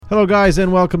Hello, guys,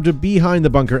 and welcome to Behind the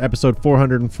Bunker, episode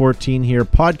 414 here,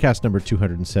 podcast number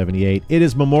 278. It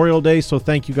is Memorial Day, so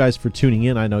thank you guys for tuning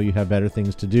in. I know you have better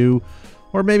things to do,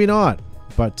 or maybe not,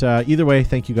 but either way,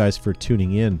 thank you guys for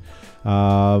tuning in.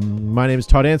 My name is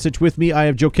Todd Ansich. With me, I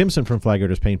have Joe Kimson from Flag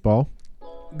Raiders Paintball.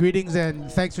 Greetings, and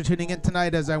thanks for tuning in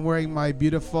tonight as I'm wearing my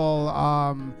beautiful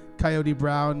Coyote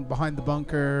Brown Behind the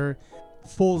Bunker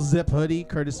full zip hoodie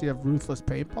courtesy of Ruthless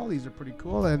Paintball. These are pretty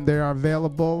cool, and they are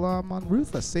available on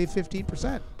Ruthless. Save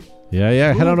 15%. Yeah.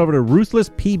 Ooh. Head on over to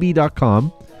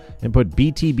ruthlesspb.com and put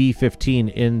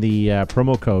BTB15 in the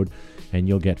promo code, and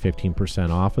you'll get 15%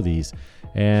 off of these.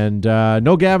 And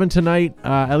no Gavin tonight,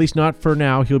 at least not for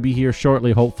now. He'll be here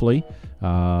shortly, hopefully.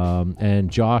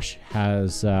 And Josh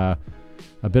has a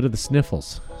bit of the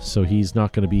sniffles, so he's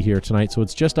not going to be here tonight. So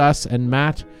it's just us, and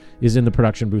Matt is in the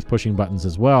production booth pushing buttons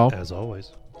as well. As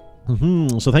always.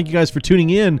 So thank you guys for tuning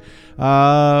in.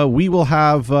 We'll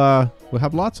have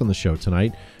lots on the show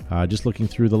tonight. Just looking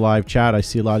through the live chat, I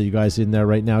see a lot of you guys in there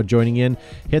right now joining in.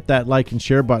 Hit that like and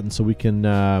share button so we can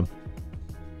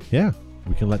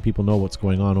let people know what's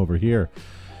going on over here.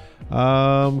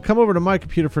 Come over to my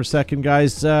computer for a second,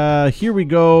 guys. Here we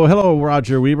go. Hello,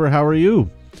 Roger Weber. How are you?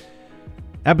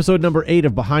 Episode number 8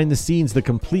 of Behind the Scenes, The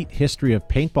Complete History of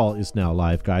Paintball is now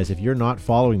live, guys. If you're not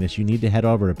following this, you need to head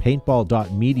over to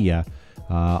paintball.media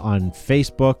on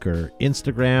Facebook or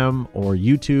Instagram or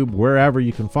YouTube, wherever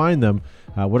you can find them,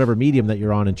 whatever medium that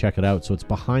you're on, and check it out. So it's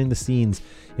Behind the Scenes.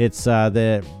 It's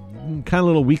the kind of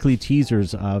little weekly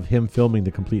teasers of him filming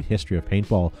the complete history of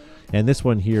paintball. And this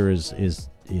one here is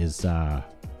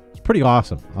pretty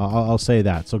awesome. I'll say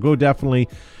that. So definitely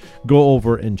go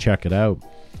over and check it out.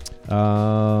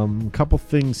 Couple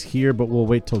things here, but we'll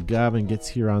wait till Gavin gets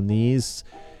here on these.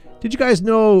 Did you guys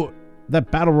know that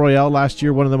Battle Royale last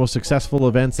year, one of the most successful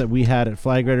events that we had at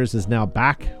Flag Raiders, is now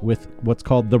back with what's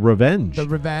called The Revenge? The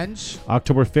Revenge.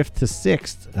 October 5th to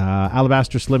 6th.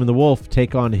 Alabaster Slim and the Wolf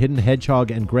take on Hidden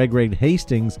Hedgehog and Greg Ray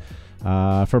Hastings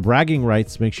for bragging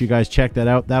rights. Make sure you guys check that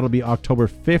out. That'll be October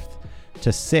 5th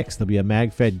to 6th. There'll be a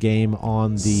MagFed game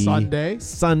on the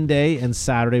Sunday, and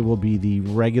Saturday will be the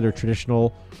regular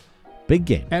traditional big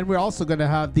game. And we're also going to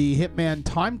have the Hitman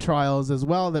time trials as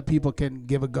well that people can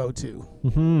give a go to.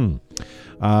 The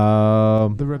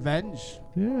Revenge.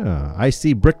 Yeah. I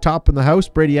see Bricktop in the house.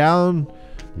 Brady Allen.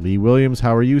 Lee Williams.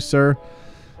 How are you, sir?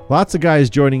 Lots of guys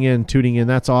joining in, tuning in.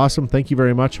 That's awesome. Thank you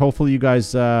very much. Hopefully you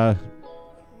guys,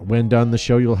 when done the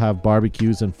show, you'll have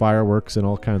barbecues and fireworks and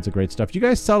all kinds of great stuff. Do you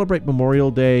guys celebrate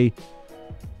Memorial Day?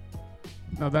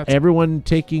 No, that's everyone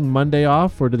taking Monday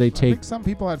off, or do they take I think some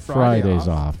people had Fridays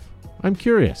off? I'm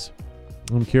curious.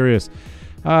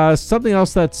 Something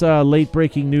else that's late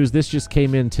breaking news. This just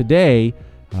came in today.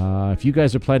 If you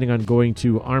guys are planning on going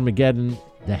to Armageddon,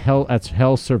 that's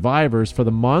Hell Survivors for the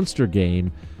Monster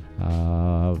game,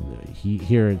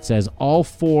 here it says all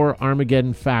 4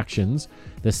 Armageddon factions,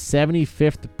 the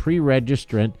 75th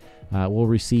pre-registrant will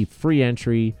receive free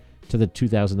entry to the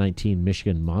 2019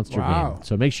 Michigan Monster game.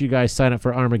 So make sure you guys sign up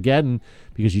for Armageddon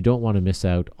because you don't want to miss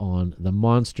out on the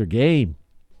Monster game.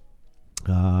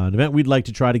 An event we'd like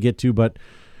to try to get to, but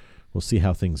we'll see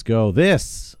how things go.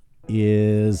 This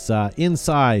is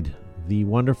inside the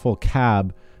wonderful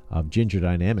cab of Ginger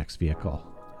Dynamics vehicle.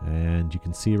 And you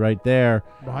can see right there,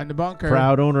 Behind the Bunker,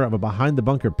 proud owner of a Behind the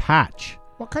Bunker patch.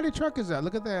 What kind of truck is that?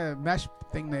 Look at the mesh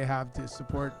thing they have to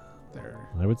support their...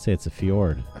 I would say it's a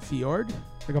Fjord. A Fjord?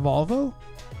 Like a Volvo?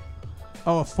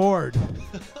 Oh, a Ford.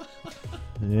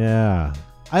 Yeah.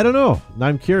 I don't know.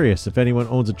 I'm curious if anyone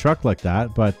owns a truck like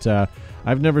that, but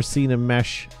I've never seen a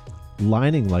mesh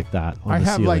lining like that on the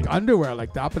ceiling. I have like underwear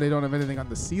like that, but they don't have anything on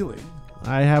the ceiling.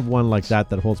 I have one like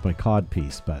that holds my cod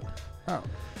piece, but oh,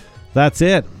 that's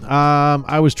it.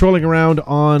 I was trolling around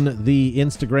on the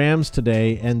Instagrams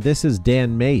today, and this is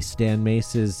Dan Mace. Dan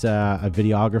Mace is a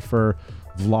videographer,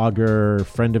 vlogger,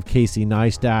 friend of Casey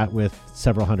Neistat with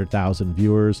several 100,000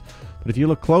 viewers. But if you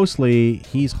look closely,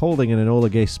 he's holding an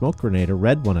Enola Gay smoke grenade, a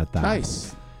red one at that.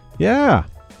 Nice. Yeah.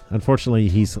 Unfortunately,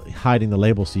 he's hiding the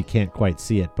label, so you can't quite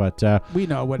see it. But we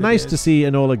know what nice it is. to see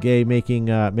Enola Gay making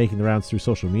the rounds through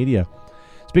social media.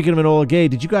 Speaking of Enola Gay,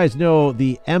 did you guys know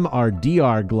the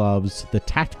MRDR gloves, the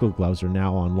tactical gloves, are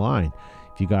now online?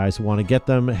 If you guys want to get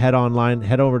them, head online,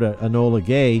 head over to Enola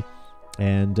Gay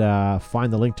and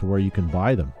find the link to where you can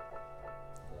buy them.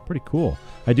 Pretty cool.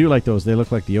 I do like those. They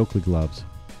look like the Oakley gloves.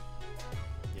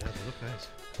 Yeah, they look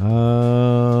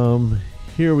nice.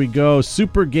 Here we go.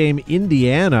 Super Game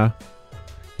Indiana.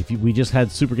 We just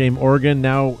had Super Game Oregon,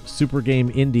 now Super Game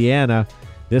Indiana.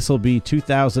 This will be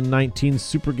 2019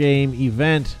 Super Game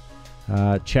event.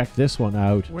 check this one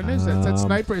out. When is it? That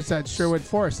Snipers at Sherwood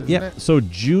Forest, isn't it? So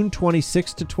June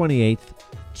 26th to 28th,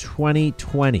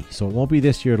 2020. So it won't be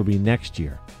this year, it'll be next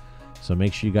year. So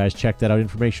make sure you guys check that out.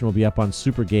 Information will be up on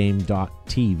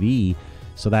supergame.tv.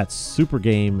 So that's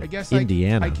Supergame I guess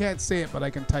Indiana. I can't say it, but I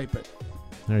can type it.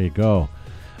 There you go.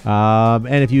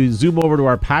 And if you zoom over to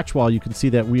our patch wall, you can see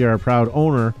that we are a proud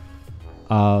owner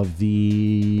of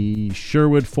the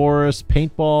Sherwood Forest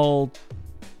Paintball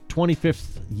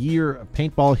 25th year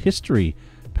paintball history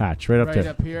patch right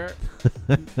up here.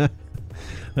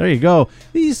 There you go.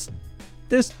 The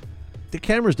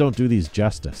cameras don't do these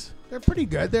justice. They're pretty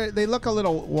good. They look a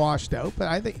little washed out, but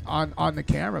I think on the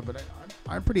camera, but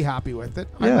I'm pretty happy with it.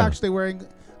 Yeah. I'm actually wearing,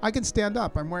 I can stand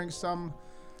up. I'm wearing some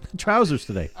trousers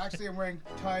today. Actually, I'm wearing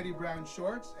Coyote Brown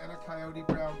shorts and a Coyote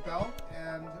Brown belt,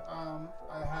 and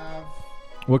I have.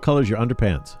 What color's your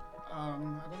underpants? I don't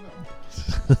know.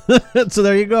 So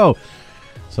there you go.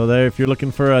 So there, if you're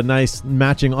looking for a nice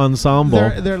matching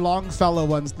ensemble, they're Longfellow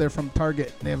ones. They're from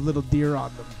Target. They have little deer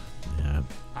on them. Yeah.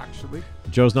 Actually,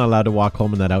 Joe's not allowed to walk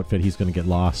home in that outfit. He's going to get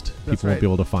lost. That's People won't right. be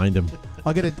able to find him.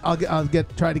 I'll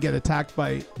try to get attacked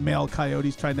by male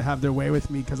coyotes trying to have their way with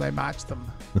me because I matched them.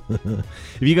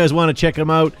 If you guys want to check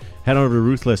them out, head over to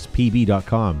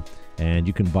ruthlesspb.com and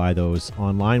you can buy those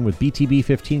online with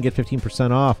BTB15. Get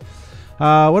 15% off.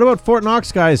 What about Fort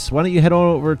Knox, guys? Why don't you head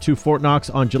on over to Fort Knox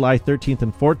on July 13th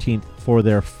and 14th for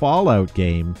their Fallout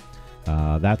game.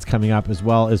 That's coming up, as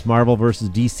well as Marvel vs.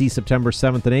 DC September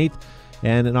 7th and 8th.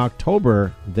 And in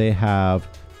October, they have...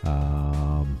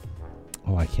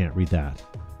 I can't read that.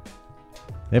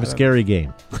 They have a scary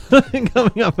game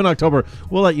coming up in October.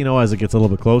 We'll let you know as it gets a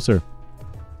little bit closer.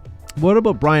 What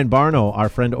about Brian Barno, our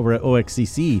friend over at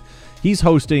OXCC? He's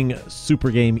hosting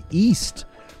Super Game East.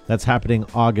 That's happening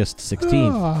August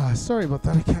 16th. Sorry about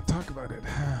that. I can't talk about it.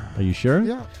 Are you sure?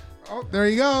 Yeah. Oh, there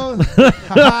you go. But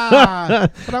I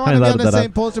want to be on the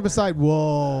same poster beside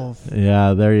Wolf.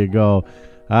 Yeah, there you go.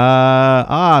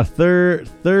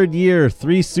 Third year,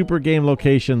 3 Super Game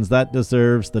locations. That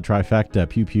deserves the trifecta.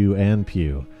 Pew Pew and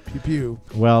Pew. Pew Pew.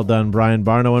 Well done, Brian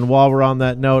Barno. And while we're on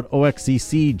that note,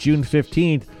 OXCC June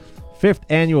 15th, 5th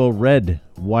annual red,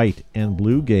 white, and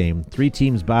blue game. 3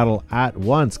 teams battle at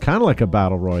once, kind of like a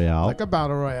battle royale. Like a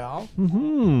battle royale.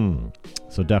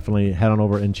 So definitely head on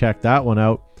over and check that one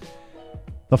out.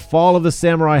 The Fall of the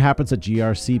Samurai happens at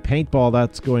GRC Paintball.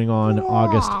 That's going on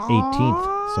August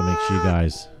 18th. So make sure you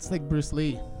guys... It's like Bruce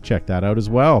Lee. Check that out as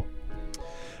well.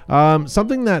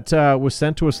 Something that was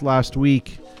sent to us last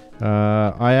week.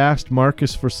 I asked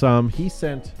Marcus for some. He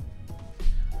sent...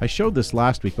 I showed this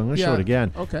last week, but I'm going to show it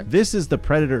again. Okay. This is the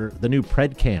Predator, the new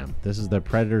PredCam. This is the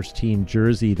Predators team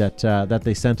jersey that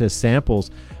they sent as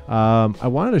samples. I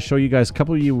wanted to show you guys. A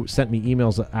couple of you sent me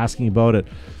emails asking about it.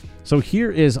 So here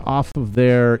is off of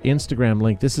their Instagram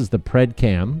link. This is the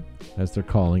PredCam, as they're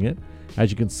calling it.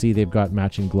 As you can see, they've got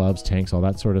matching gloves, tanks, all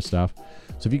that sort of stuff.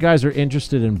 So if you guys are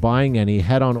interested in buying any,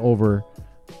 head on over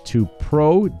to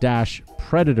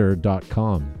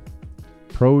pro-predator.com.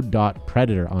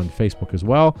 Pro.predator on Facebook as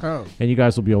well. Oh. And you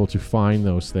guys will be able to find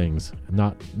those things.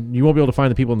 You won't be able to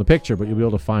find the people in the picture, but you'll be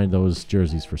able to find those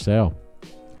jerseys for sale.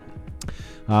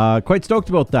 Quite stoked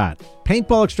about that.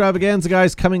 Paintball Extravaganza,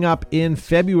 guys, coming up in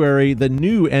February. The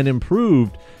new and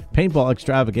improved Paintball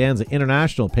Extravaganza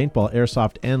International, Paintball,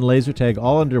 Airsoft, and Laser Tag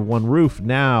all under one roof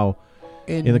now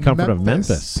in the comfort of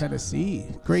Memphis, Tennessee.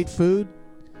 Great food.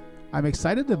 I'm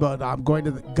excited about it. I'm going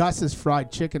to Gus's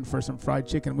Fried Chicken for some fried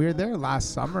chicken. We were there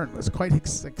last summer and it was quite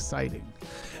exciting.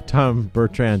 Tom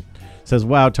Bertrand says,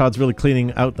 wow, Todd's really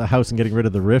cleaning out the house and getting rid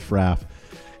of the riffraff.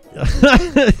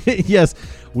 Yes,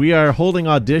 we are holding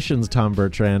auditions, Tom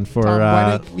Bertrand, for... Tom,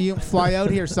 why don't you fly out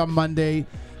here some Monday,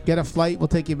 get a flight, we'll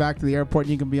take you back to the airport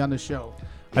and you can be on the show.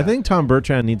 I think Tom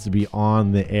Bertrand needs to be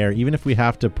on the air, even if we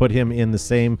have to put him in the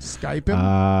same Skype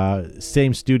him?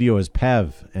 Same studio as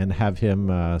Pev and have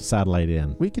him satellite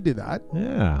in. We could do that.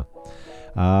 Yeah.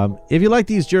 If you like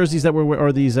these jerseys that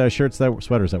or these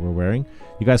sweaters that we're wearing,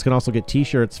 you guys can also get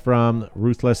T-shirts from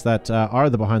Ruthless that are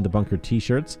the Behind the Bunker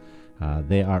T-shirts.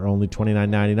 They are only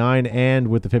 $29.99, and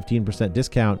with the 15%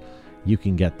 discount, you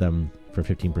can get them for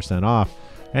 15% off.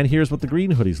 And here's what the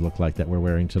green hoodies look like that we're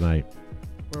wearing tonight.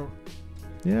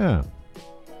 Yeah.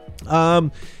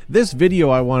 This video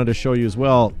I wanted to show you as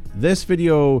well. This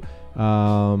video,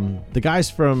 the guys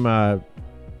from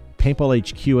Paintball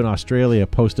HQ in Australia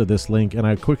posted this link, and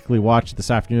I quickly watched it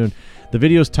this afternoon. The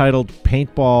video is titled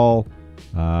Paintball,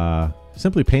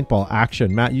 simply Paintball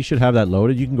Action. Matt, you should have that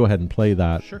loaded. You can go ahead and play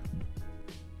that. Sure.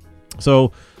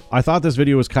 So I thought this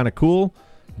video was kind of cool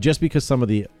just because some of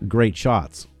the great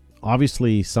shots.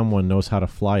 Obviously, someone knows how to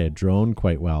fly a drone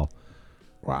quite well.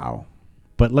 Wow.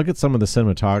 But look at some of the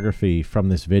cinematography from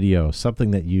this video, something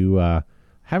that you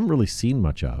haven't really seen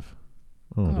much of.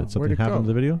 Oh, did where'd something it happen go? to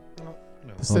the video? No.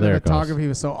 The there it goes. cinematography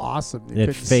was so awesome. You It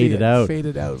couldn't see faded out.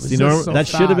 Faded out. It was See, just so that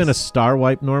should have been a fast. star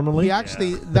wipe normally. He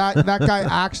actually that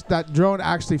guy that drone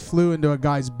actually flew into a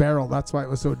guy's barrel. That's why it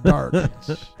was so dark.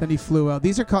 Then he flew out.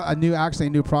 These are called a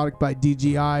new product by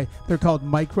DJI. They're called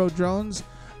micro drones.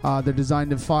 They're designed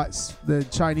to fight the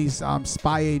Chinese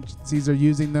spy agencies are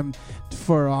using them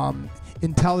for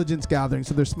intelligence gathering.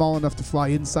 So they're small enough to fly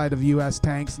inside of U.S.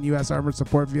 tanks and U.S. armored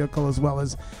support vehicle, as well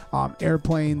as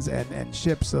airplanes and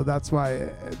ships. So that's why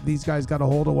these guys got a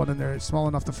hold of one, and they're small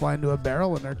enough to fly into a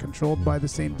barrel, and they're controlled by the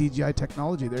same DJI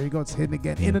technology. There you go. It's hidden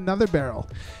again in another barrel.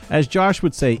 As Josh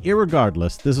would say,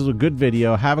 irregardless, this is a good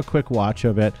video. Have a quick watch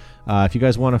of it. If you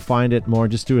guys want to find it more,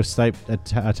 just do a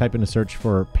type in a search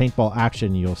for paintball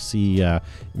action. You'll see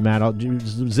Matt. I'll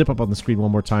just zip up on the screen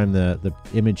one more time the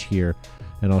image here,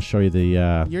 and I'll show you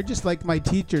the You're just like my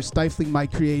teacher, stifling my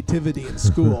creativity in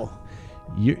school.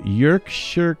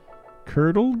 Yorkshire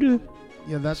Curdled.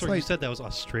 Yeah, that's Sorry, you like said that was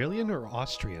Australian or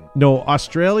Austrian? No,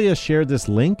 Australia shared this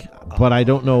link, but I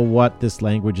don't know what this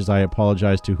language is. I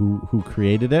apologize to who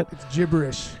created it. it's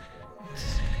gibberish.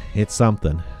 It's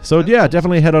something. So yeah,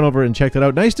 definitely head on over and check that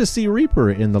out. Nice to see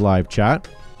Reaper in the live chat.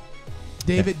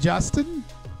 David Justin?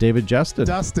 David Justin.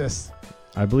 Dustus.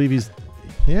 I believe he's,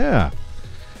 yeah.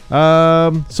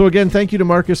 So again, thank you to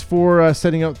Marcus for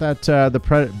sending out that the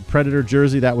Predator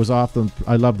jersey. That was awesome.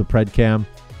 I love the Pred Cam.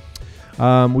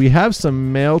 We have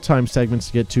some mail time segments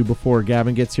to get to before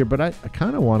Gavin gets here, but I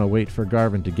kind of want to wait for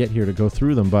Garvin to get here to go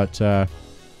through them. But We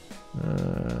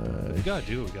gotta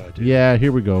do what we gotta do. yeah,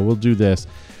 here we go. We'll do this.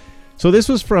 So this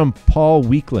was from Paul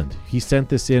Weekland. He sent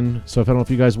this in. So if I don't know if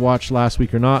you guys watched last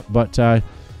week or not, but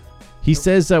he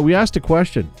says we asked a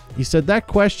question. He said that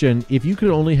question, if you could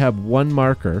only have one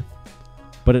marker,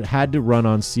 but it had to run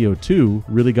on CO2,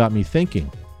 really got me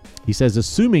thinking. He says,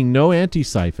 assuming no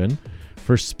anti-siphon,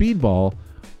 for Speedball,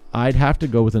 I'd have to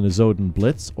go with an Azodin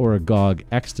Blitz or a GOG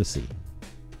Ecstasy.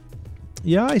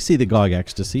 Yeah, I see the GOG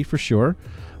Ecstasy for sure.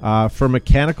 For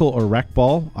mechanical or rec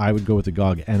ball, I would go with the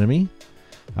GOG Enemy.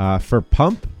 For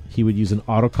pump, he would use an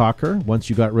autococker. Once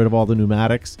you got rid of all the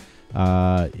pneumatics,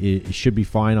 it should be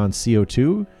fine on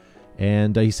CO2.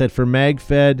 And he said for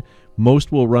MagFed,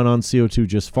 most will run on CO2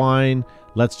 just fine.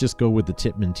 Let's just go with the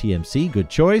Tippmann TMC. Good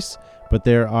choice. But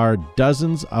there are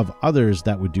dozens of others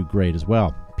that would do great as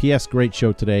well. P.S. Great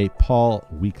show today, Paul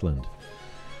Weekland.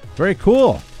 Very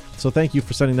cool. So thank you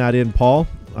for sending that in, Paul.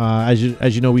 As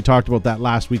you know, we talked about that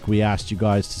last week. We asked you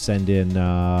guys to send in, we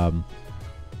didn't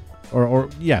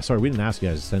ask you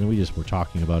guys to send in. We just were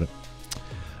talking about it.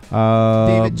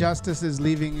 David Justin is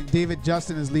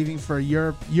leaving for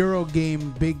big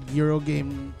Euro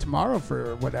game tomorrow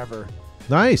for whatever.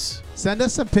 Nice. Send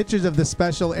us some pictures of the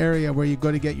special area where you go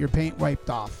to get your paint wiped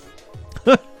off.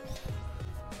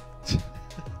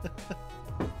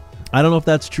 I don't know if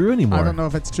that's true anymore. I don't know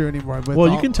if it's true anymore. But Well,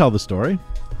 you can tell the story.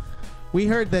 We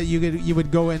heard that you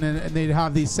would go in and they'd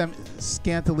have these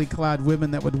scantily clad women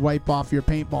that would wipe off your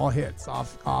paintball hits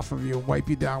off of you, wipe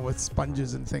you down with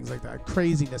sponges and things like that.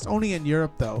 Craziness. Only in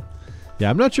Europe, though. Yeah,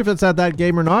 I'm not sure if it's at that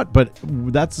game or not, but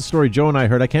that's the story Joe and I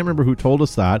heard. I can't remember who told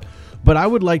us that, but I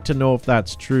would like to know if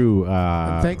that's true.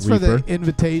 And thanks Reaper. for the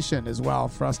invitation as well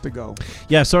for us to go.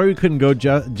 Yeah, sorry we couldn't go,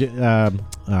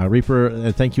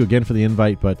 Reaper. Thank you again for the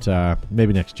invite, but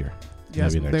maybe next year.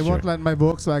 Yes, Maybe they next won't year. let my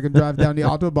Volkswagen drive down the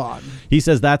Autobahn. He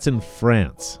says that's in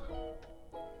France.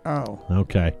 Oh.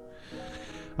 Okay.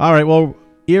 All right. Well,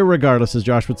 irregardless, as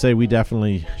Josh would say, we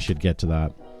definitely should get to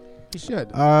that. You should.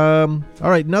 All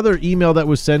right. Another email that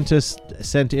was sent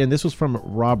in. This was from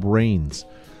Rob Rains.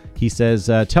 He says,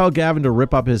 tell Gavin to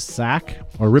rip his sack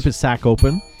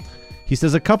open. He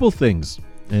says a couple things,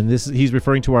 and he's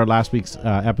referring to our last week's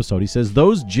episode. He says,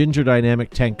 those Ginger Dynamic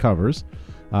tank covers,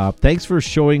 thanks for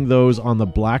showing those on the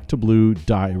black to blue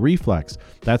dye reflex.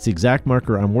 That's the exact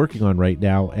marker I'm working on right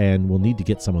now, and we'll need to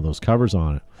get some of those covers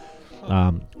on it.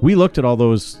 We looked at all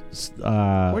those.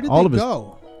 Where did all they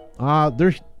of go?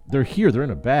 They're here. They're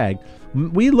in a bag.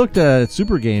 We looked at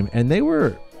Super Game, and they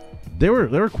were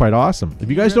quite awesome. If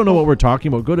you guys don't know what we're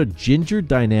talking about, go to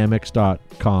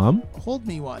gingerdynamics.com. Hold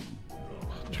me one.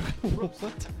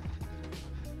 What?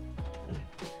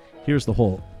 Here's the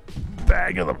whole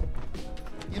bag of them.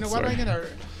 You know Sorry. what? I'm gonna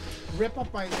rip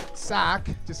up my sack.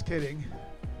 Just kidding.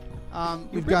 You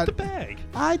We've ripped got the bag.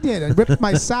 I did. I ripped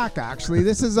my sack actually.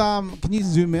 This is Can you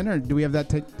zoom in, or do we have that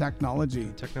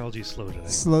technology? Technology is slow today.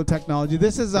 Slow technology.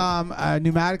 This is a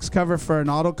pneumatics cover for an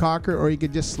autococker, or you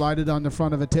could just slide it on the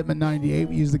front of a Tippmann 98.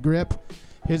 We use the grip.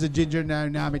 Here's a Ginger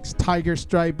Dynamics Tiger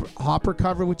Stripe hopper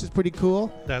cover, which is pretty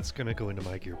cool. That's gonna go into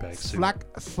my gear bag soon.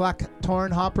 Flak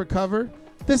torn hopper cover.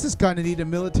 This is kind of neat, a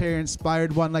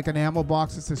military-inspired one, like an ammo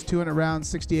box. It says 200 rounds,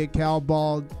 68 cal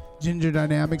ball, Ginger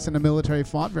Dynamics in a military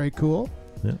font. Very cool.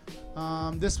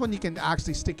 Yeah. This one you can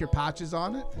actually stick your patches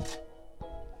on it.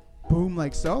 Boom,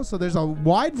 like so. So there's a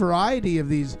wide variety of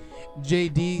these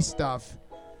JD stuff.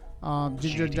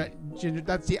 Ginger,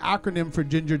 that's the acronym for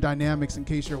Ginger Dynamics, in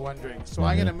case you're wondering. So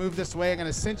I'm going to move this way. I'm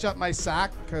going to cinch up my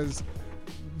sack because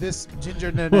this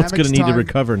Ginger Dynamics Well, it's going to need to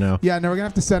recover now. Yeah, no, we're going to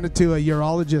have to send it to a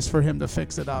urologist for him to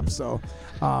fix it up. So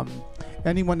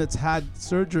anyone that's had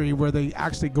surgery where they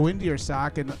actually go into your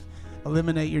sack and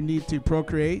eliminate your need to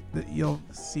procreate, that you'll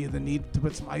see the need to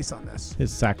put some ice on this.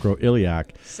 It's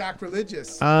sacroiliac.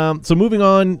 Sacrilegious. So moving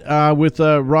on with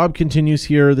Rob continues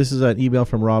here. This is an email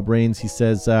from Rob Rains. He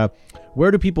says,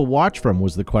 where do people watch from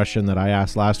was the question that I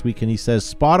asked last week. And he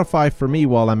says, Spotify for me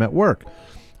while I'm at work.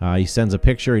 He sends a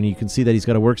picture, and you can see that he's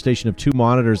got a workstation of 2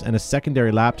 monitors and a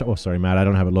secondary laptop. Oh, sorry, Matt, I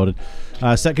don't have it loaded.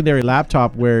 Secondary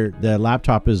laptop where the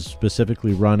laptop is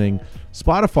specifically running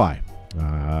Spotify.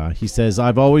 He says,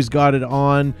 I've always got it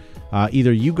on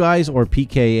either you guys or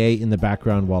PKA in the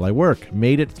background while I work.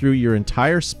 Made it through your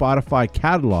entire Spotify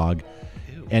catalog.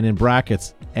 And in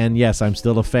brackets, and yes, I'm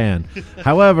still a fan.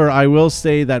 However, I will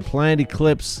say that Planet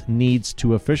Eclipse needs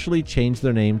to officially change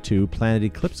their name to Planet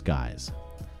Eclipse Guys.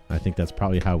 I think that's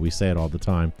probably how we say it all the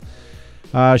time.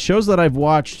 Shows that I've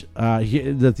watched,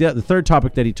 the third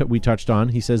topic that we touched on,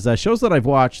 he says, shows that I've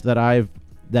watched that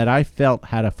I felt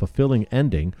had a fulfilling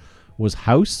ending was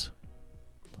House.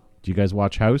 Do you guys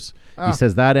watch House? He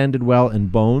says that ended well,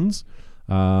 and Bones.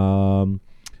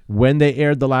 When they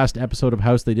aired the last episode of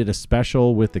House, they did a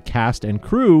special with the cast and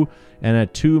crew,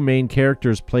 and 2 main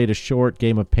characters played a short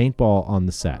game of paintball on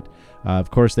the set. Of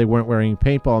course, they weren't wearing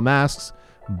paintball masks,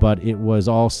 but it was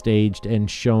all staged and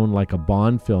shown like a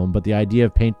Bond film. But the idea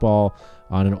of paintball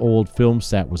on an old film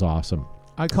set was awesome.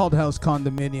 I called House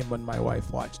Condominium when my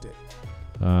wife watched it.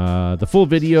 The full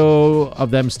video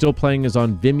of them still playing is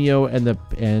on Vimeo, and the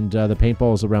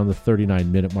paintball is around the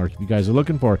 39-minute mark if you guys are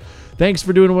looking for it. Thanks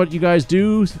for doing what you guys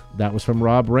do. That was from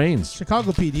Rob Rains.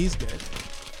 Chicago PD's good.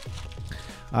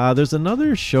 There's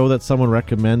another show that someone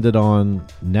recommended on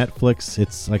Netflix.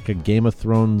 It's like a Game of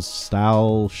Thrones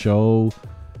style show.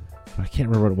 I can't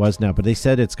remember what it was now, but they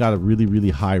said it's got a really, really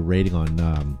high rating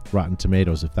on Rotten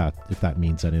Tomatoes, if that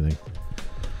means anything.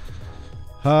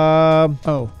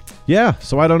 Yeah,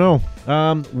 so I don't know.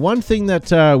 One thing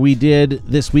that we did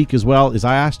this week as well is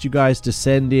I asked you guys to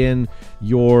send in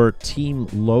your team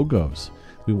logos.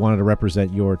 We wanted to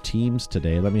represent your teams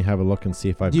today. Let me have a look and see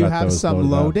if I've got those. Do you have some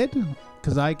loaded?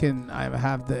 Because I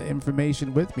have the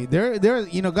information with me. There,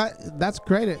 that's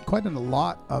great. Quite a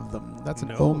lot of them. That's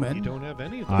an omen. You don't have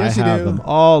any of them. I Yes, you have do. them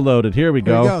all loaded. Here we Here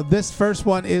go. we go. This first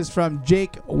one is from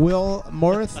Jake Will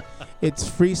Morth. It's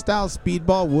Freestyle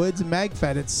Speedball Woods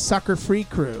MagFed. It's Sucker Free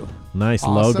Crew. Nice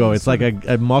Awesome. logo. It's like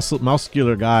a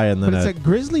muscular guy, and then But it's a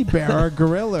grizzly bear or a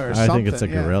gorilla or I something. think it's a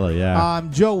gorilla, yeah.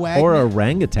 Joe Wagner. Or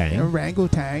orangutan.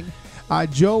 Orangutan.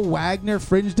 Joe Wagner,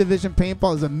 Fringe Division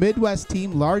Paintball, is a Midwest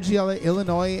team. Largely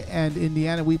Illinois and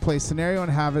Indiana. We play scenario and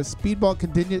have a speedball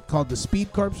contingent called the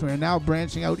Speed Corps. We are now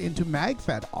branching out into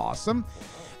MagFed. Awesome.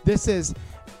 This is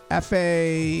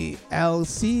FALC,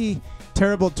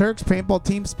 Terrible Turks Paintball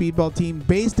Team, Speedball Team,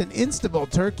 based in Istanbul,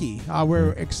 Turkey.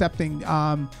 We're accepting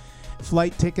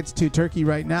flight tickets to Turkey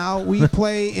right now. We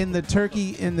play in the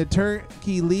Turkey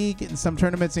League in some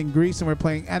tournaments in Greece, and we're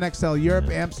playing NXL Europe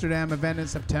Amsterdam event in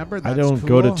September. That's I don't cool.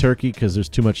 go to Turkey because there's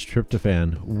too much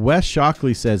tryptophan. Wes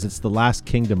Shockley says it's The Last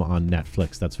Kingdom on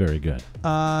Netflix. That's very good.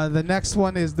 The next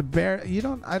one is the bear.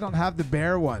 I don't have the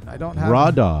bear one. I don't have Raw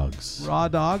Dogs. Raw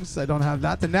Dogs. I don't have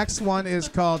that. The next one is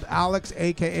called Alex,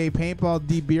 aka Paintball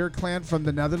De Beer Clan from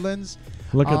the Netherlands.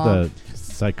 Look at the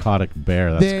psychotic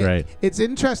bear. That's great. It's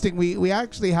interesting. We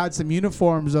actually had some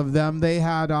uniforms of them. They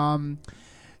had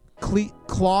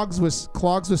clogs with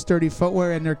sturdy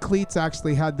footwear, and their cleats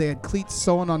actually had cleats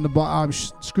sewn on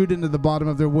the screwed into the bottom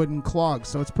of their wooden clogs.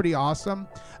 So it's pretty awesome.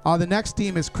 The next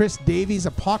team is Chris Davies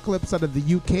Apocalypse out of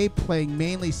the UK, playing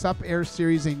mainly SUP Air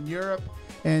Series in Europe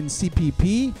and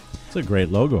CPP. It's a great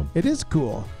logo. It is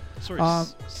cool. Sorry,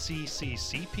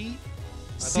 CCCP?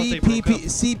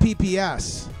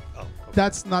 CPPS. Oh, okay.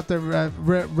 That's not the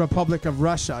Republic of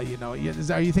Russia, Are you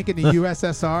thinking the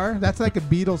USSR? That's like a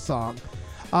Beatles song.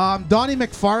 Donnie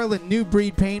McFarland, New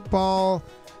Breed Paintball,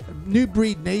 New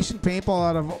Breed Nation Paintball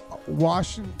out of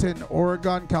Washington,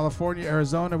 Oregon, California,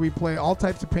 Arizona. We play all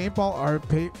types of paintball. Our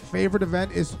favorite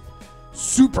event is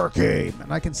Super Game,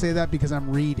 and I can say that because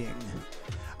I'm reading.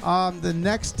 The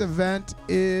next event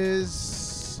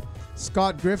is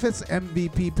Scott Griffiths,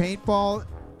 MVP paintball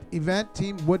event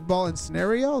team, Woodball and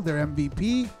Scenario, their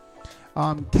MVP.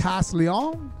 Cass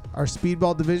Leon, our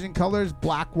speedball division colors,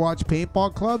 Black Watch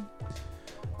Paintball Club.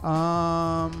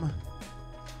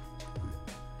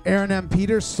 Aaron M.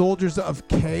 Peters, Soldiers of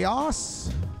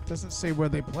Chaos. Doesn't say where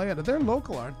they play at. They're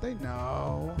local, aren't they?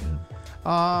 No.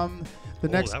 The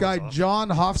next that guy, was awesome. John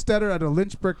Hofstetter at a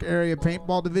Lynchburg area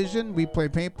paintball division. We play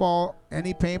paintball,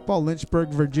 any paintball, Lynchburg,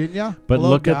 Virginia. But Hello,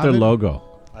 look at their Gavin. logo.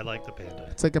 I like the panda.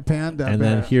 It's like a panda. And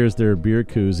bear. then here's their beer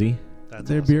koozie. That's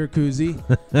Their awesome. beer koozie.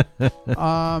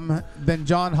 Then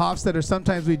John Hofstetter.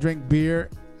 Sometimes we drink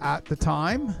beer at the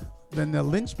time. Then the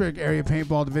Lynchburg area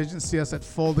paintball division see us at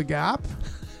Full the Gap.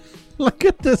 Look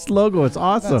at this logo. It's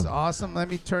awesome. That's awesome. Let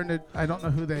me turn it. I don't know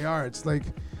who they are. It's like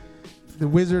the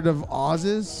Wizard of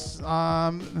Oz's.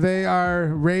 They are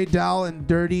Ray Dow and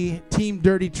Team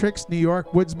Dirty Tricks, New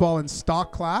York, Woodsball and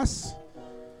Stock Class.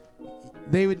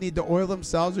 They would need to oil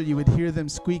themselves, or you would hear them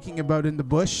squeaking about in the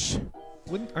bush.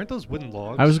 Aren't those wooden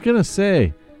logs? I was going to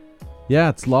say, yeah,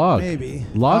 it's log. Maybe.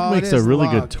 Log Oh, makes it a is really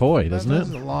log. good toy, That doesn't is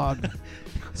it? a log.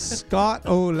 Scott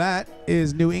Olette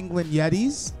is New England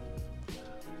Yetis.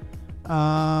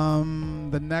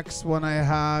 The next one I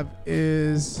have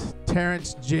is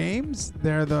Terrence James.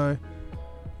 They're the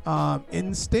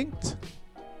Instinct.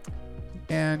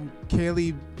 And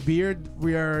Kaylee Beard.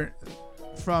 We are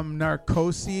from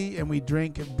Narcosi and we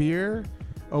drink beer.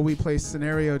 We play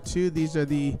Scenario 2. These are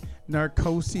the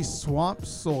Narcosi Swamp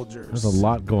Soldiers. There's a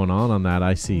lot going on that,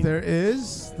 I see. There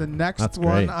is. The next That's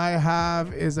one great. I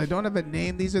have is, I don't have a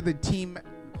name. These are the team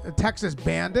Texas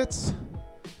Bandits.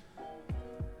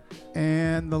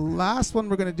 And the last one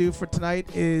we're going to do for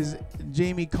tonight is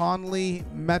Jamie Conley,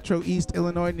 Metro East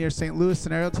Illinois near St. Louis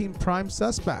Scenario Team, Prime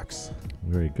Suspects.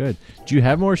 Very good. Do you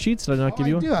have more sheets? Did I not Oh, give I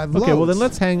you one? do. I have Okay, well then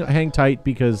loads. let's hang tight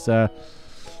because, yeah,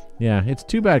 it's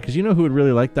too bad because you know who would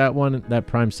really like that one, that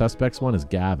Prime Suspects one is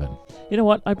Gavin. You know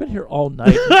what? I've been here all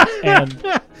night, and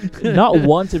not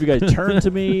once have you guys turned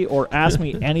to me or asked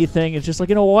me anything. It's just like,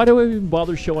 why do I even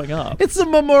bother showing up? It's a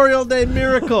Memorial Day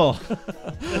miracle.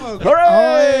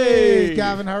 Hooray! Hey,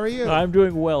 Gavin, how are you? I'm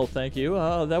doing well, thank you.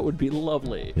 That would be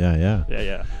lovely. Yeah.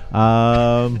 Yeah.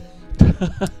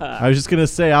 I was just gonna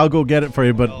say I'll go get it for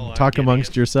you, but Oh, I'm talk getting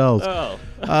amongst it. yourselves. Oh,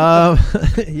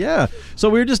 Yeah. So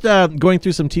we were just going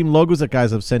through some team logos that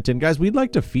guys have sent in. Guys, we'd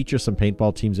like to feature some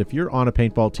paintball teams. If you're on a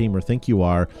paintball team or think you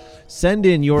are, send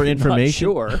in your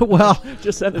information. Not sure. Well,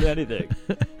 just send it anything.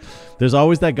 there's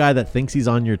always that guy that thinks he's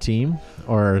on your team,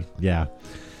 or yeah.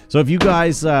 So if you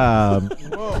guys want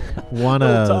Oh,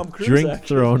 Tom a Cruise drink action.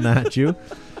 thrown at you,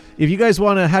 if you guys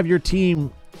want to have your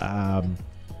team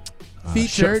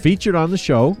featured on the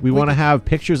show, we want to have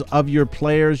pictures of your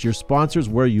players, your sponsors,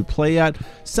 where you play at.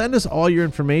 Send us all your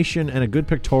information and a good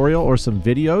pictorial or some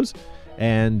videos,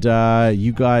 and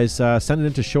you guys send it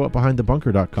in to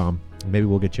show@behindthebunker.com. Maybe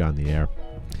we'll get you on the air.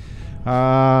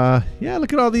 Yeah,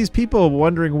 look at all these people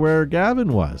wondering where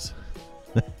Gavin was.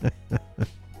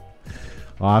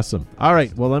 Awesome. All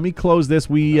right, well, let me close this.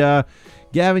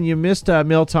 Gavin, you missed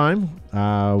meal time.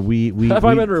 Have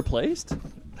I been replaced?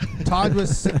 Todd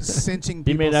was cinching You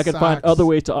people's mean I could find socks. other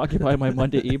ways to occupy my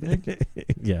Monday evening?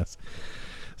 Yes.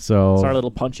 So Sorry, a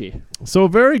little punchy. So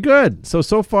very good.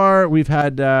 So far we've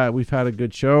had a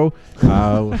good show.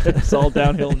 It's all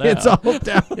downhill now. It's all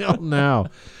downhill now.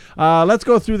 Let's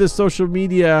go through this social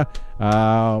media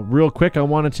real quick. I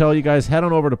want to tell you guys, head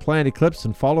on over to Planet Eclipse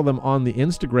and follow them on the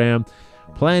Instagram.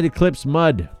 Planet Eclipse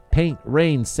mud, paint,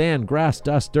 rain, sand, grass,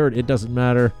 dust, dirt. It doesn't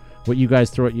matter what you guys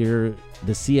throw at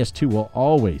the CS2 will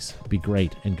always be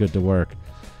great and good to work.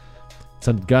 It's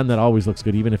a gun that always looks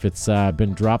good, even if it's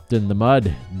been dropped in the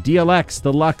mud. DLX,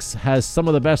 the Lux, has some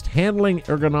of the best handling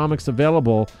ergonomics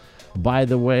available, by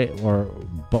the way.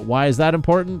 But why is that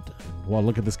important? Well,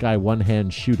 look at this guy,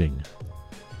 one-hand shooting.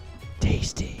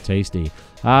 Tasty.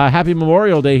 Happy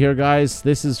Memorial Day here, guys.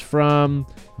 This is from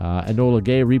Enola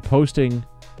Gay reposting.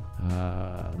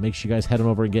 Make sure you guys head on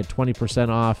over and get 20%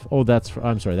 off. Oh, that's for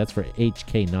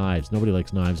HK Knives. Nobody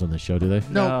likes knives on this show, do they?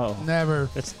 No, No. never.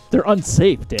 They're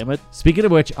unsafe, damn it. Speaking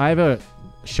of which, I have a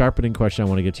sharpening question I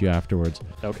want to get to you afterwards.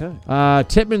 Okay.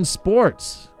 Titman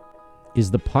Sports,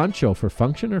 is the poncho for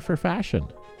function or for fashion?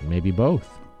 Maybe both.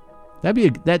 That'd be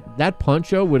that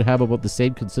poncho would have about the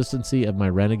same consistency of my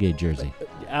Renegade jersey.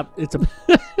 It's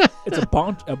a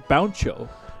bouncho.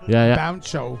 Yeah. Bound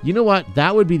show. You know what?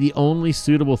 That would be the only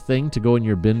suitable thing to go in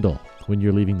your bindle when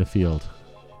you're leaving the field.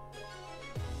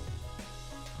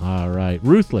 All right.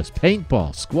 Ruthless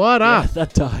Paintball. Squad Yeah, up.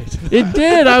 that died. It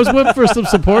did. I was waiting for some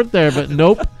support there, but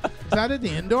nope. Is that in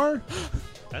the indoor?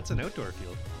 That's an outdoor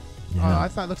field. Yeah. I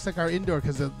thought it looks like our indoor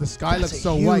because the sky That's looks a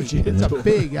so huge white. It's a indoor.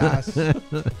 big ass.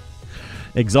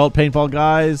 Exalt Paintball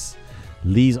guys.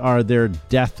 These are their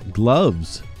death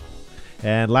gloves.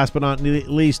 And last but not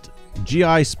least,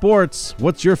 GI Sports.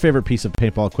 What's your favorite piece of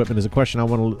paintball equipment is a question I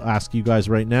want to ask you guys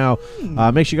right now.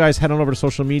 Make sure you guys head on over to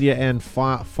social media and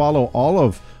follow all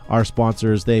of our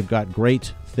sponsors. They've got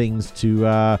great things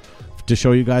to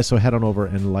show you guys, so head on over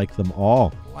and like them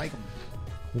all. Like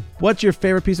 'em. What's your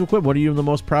favorite piece of equipment? What are you the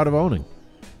most proud of owning?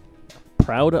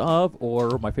 Proud of,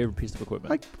 or my favorite piece of equipment?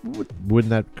 Like, wouldn't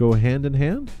that go hand in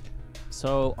hand?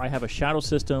 So I have a Shadow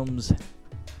Systems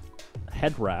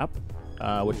head wrap,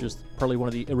 which is probably one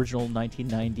of the original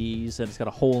 1990s, and it's got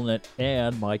a hole in it,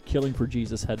 and my Killing for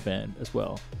Jesus headband as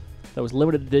well. That was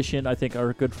limited edition. I think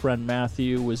our good friend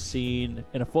Matthew was seen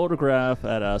in a photograph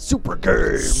at a Super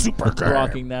Game,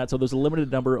 rocking that. So there's a limited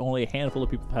number. Only a handful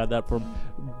of people have had that from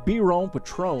Biron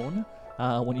Patron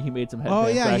when he made some headbands.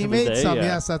 Oh yeah, back he in the made day. some. Yeah.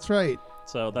 Yes, that's right.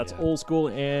 So that's Yeah. old school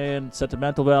and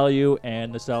sentimental value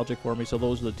and nostalgic for me. So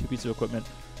those are the two pieces of equipment,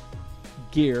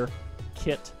 gear,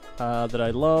 kit that I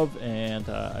love and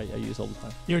I use all the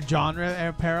time. Your genre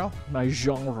apparel. My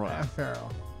genre. Apparel.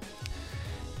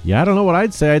 Yeah, I don't know what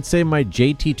I'd say. I'd say my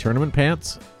JT tournament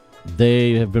pants.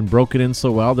 They have been broken in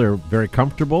so well. They're very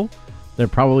comfortable. They're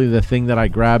probably the thing that I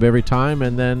grab every time.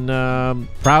 And then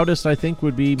proudest, I think,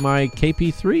 would be my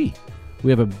KP3.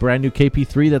 We have a brand new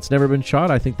KP3 that's never been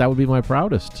shot. I think that would be my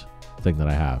proudest thing that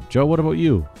I have. Joe, what about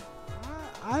you?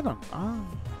 I don't.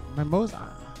 My most.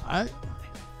 I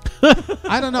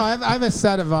don't know. I have a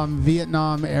set of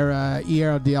Vietnam era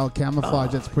ERDL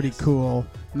camouflage that's pretty cool,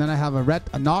 and then I have a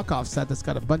knockoff set that's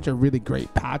got a bunch of really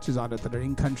great patches on it that are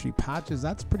in-country patches.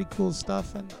 That's pretty cool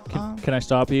stuff. And Can I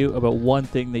stop you about one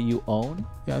thing that you own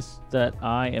yes. that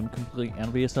I am completely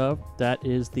envious of? That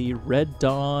is the Red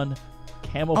Dawn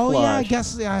camouflage. Oh yeah, I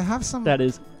guess I have some. That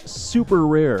is super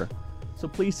rare. So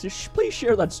please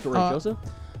share that story, Joseph.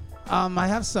 I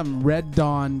have some Red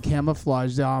Dawn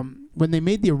camouflage. When they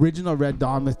made the original Red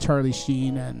Dawn with Charlie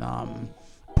Sheen and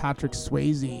Patrick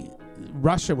Swayze,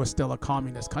 Russia was still a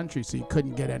communist country, so you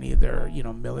couldn't get any of their,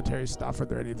 military stuff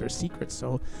or any of their secrets.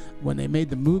 So when they made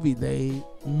the movie, they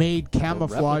made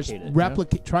camouflage,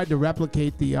 tried to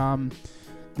replicate the SAS.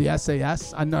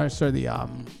 The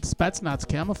Spetsnaz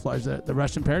camouflage that the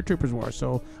Russian paratroopers wore.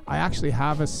 So I actually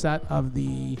have a set of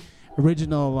the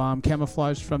original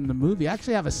camouflage from the movie. I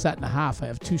actually have a set and a half. I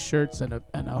have 2 shirts and a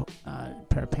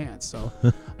pair of pants. So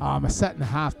a set and a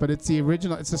half, but it's the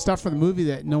original. It's the stuff from the movie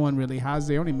that no one really has.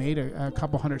 They only made a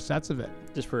couple hundred sets of it.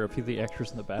 Just for a few of the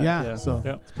extras in the back. Yeah, so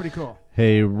Yeah. it's pretty cool.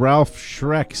 Hey, Ralph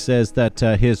Schreck says that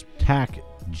his TAC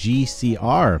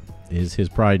GCR is his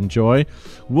pride and joy.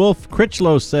 Wolf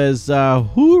Critchlow says,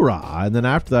 hoorah. And then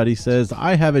after that, he says,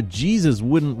 I have a Jesus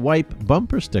wouldn't wipe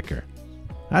bumper sticker.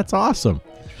 That's awesome.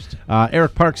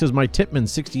 Eric Park says, my Tippmann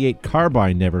 68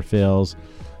 carbine never fails.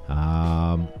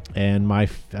 And my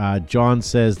John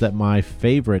says that my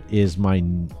favorite is my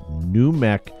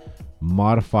Numec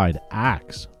modified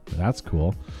axe. That's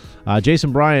cool.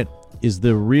 Jason Bryant, is the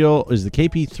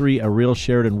KP3 a real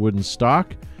Sheridan wooden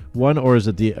stock one, or is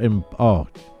it the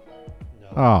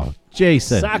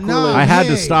Jason, Sacrilege. No. I had to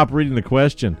Hey. stop reading the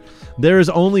question. There is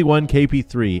only one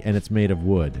KP3 and it's made of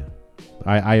wood.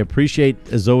 I appreciate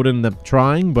Zodin them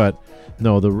trying, but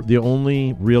no, the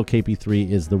only real KP3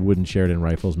 is the wooden Sheridan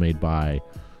rifles made by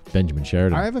Benjamin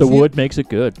Sheridan. I have a The few, wood makes it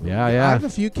good. yeah. I have a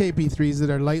few KP3s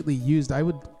that are lightly used. I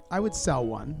would sell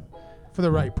one for the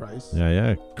right price.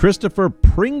 Yeah. Christopher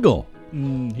Pringle,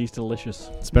 He's delicious.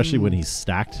 especially when he's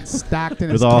stacked. Stacked in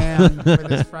With his all- can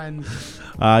with his friend.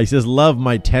 He says, love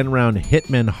my 10-round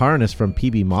Hitman harness from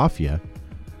PB Mafia.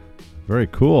 Very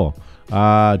cool.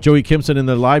 Joey Kimson in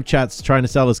the live chat's trying to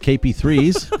sell his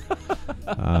KP3s.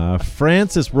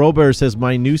 Francis Robert says,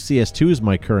 my new CS2 is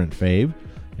my current fave.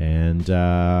 And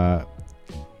Tom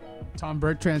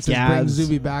Bertrand says, Gaz. bring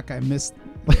Zuby back. I missed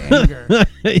the anger.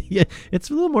 yeah, it's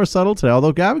a little more subtle today,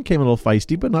 although Gavin came a little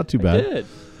feisty, but not too bad. Good.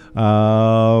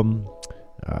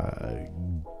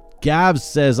 Gabs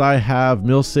says, I have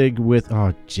Milsig with...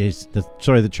 Oh, jeez.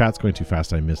 Sorry, the chat's going too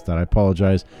fast. I missed that. I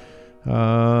apologize.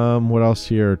 What else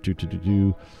here?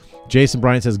 Jason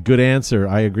Bryant says, good answer.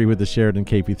 I agree with the Sheridan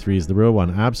KP3 is the real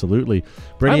one. Absolutely.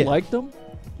 Brady, I like them,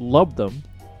 love them.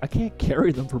 I can't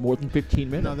carry them for more than 15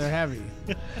 minutes. No, they're heavy.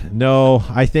 No,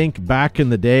 I think back in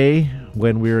the day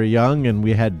when we were young and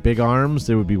we had big arms,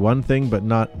 there would be one thing, but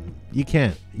not... You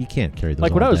can't carry those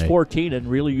Like when all I was day. 14 and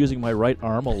really using my right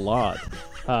arm a lot.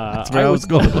 That's where I was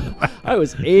going. I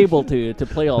was able to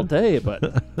play all day, but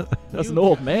that's an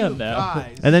old man now.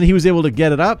 Guys. And then he was able to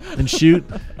get it up and shoot,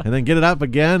 and then get it up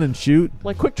again and shoot.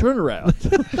 Like quick turnaround.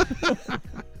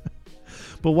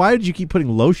 But why did you keep putting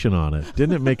lotion on it?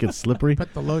 Didn't it make it slippery?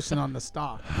 Put the lotion on the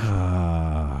stock.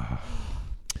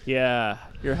 Yeah,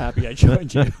 you're happy I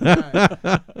joined you.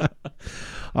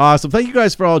 Awesome. Thank you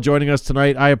guys for all joining us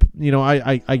tonight. I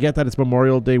get that it's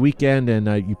Memorial Day weekend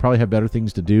and you probably have better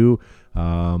things to do.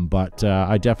 But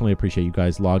I definitely appreciate you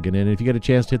guys logging in. And if you get a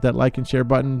chance to hit that like and share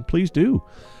button, please do.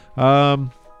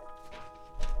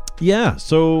 Yeah,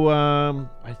 so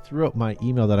I threw out my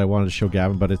email that I wanted to show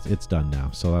Gavin, but it's done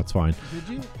now, so that's fine. Did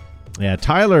you? Yeah,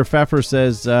 Tyler Pfeffer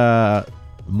says,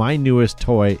 my newest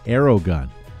toy, Arrow Gun.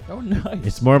 Oh, nice.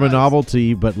 It's more of a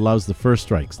novelty, but loves the First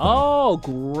Strikes. Oh,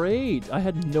 great. I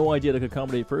had no idea that could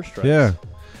accommodate First Strikes. Yeah.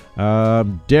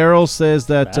 Daryl says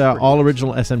that Bad all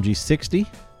original SMG 60.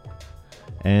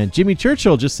 And Jimmy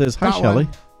Churchill just says, hi, Got Shelley.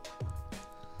 one.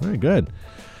 Very good.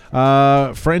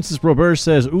 Francis Robert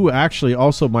says, ooh, actually,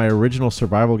 also my original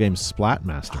survival game,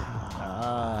 Splatmaster.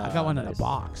 I got one in a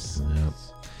box.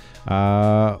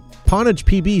 Yeah. Ponage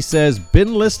PB says,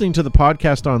 been listening to the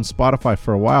podcast on Spotify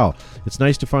for a while. It's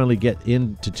nice to finally get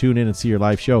in to tune in and see your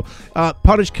live show.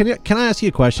 Ponage, can I ask you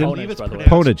a question? Ponage, believe it's by the way.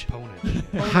 pronounced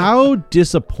Ponage. How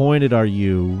disappointed are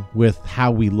you with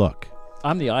how we look?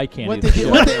 I'm the eye candy. What of the did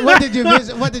you?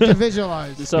 show. What did you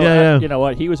visualize? So, Yeah. you know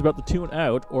what? He was about to tune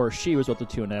out, or she was about to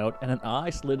tune out, and an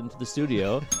eye slid into the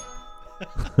studio.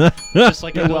 Just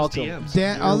like You're in those welcome. DMs.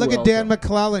 Dan, You're look at Dan welcome.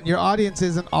 McClellan. Your audience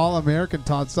isn't all American,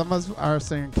 Todd. Some of us are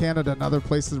saying Canada and other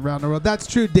places around the world. That's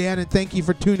true, Dan, and thank you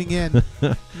for tuning in.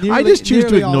 I just choose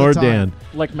to nearly all the ignore time. Dan.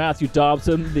 Like Matthew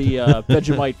Dobson, the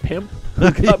Vegemite pimp,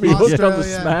 who got me hooked on the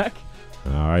Australia. smack.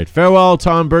 All right. Farewell,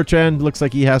 Tom Bertrand. Looks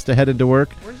like he has to head into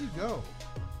work. Where'd you go?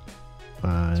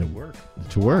 To work.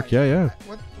 To work, yeah.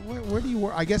 Where do you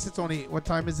work? I guess it's only. What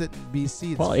time is it in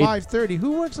BC? It's Well, 5:30.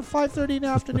 Who works at 5:30 in the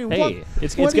afternoon? Hey, What?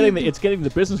 it's what do getting you it's getting the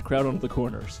business crowd onto the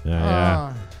corners.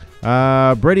 Yeah.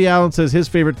 Brady Allen says his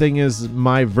favorite thing is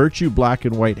my Virtue Black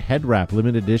and White head wrap,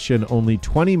 limited edition, only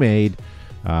 20 made.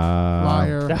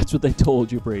 Liar. That's what they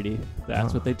told you, Brady.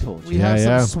 That's what they told We you. have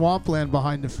Yeah. some swampland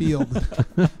behind the field.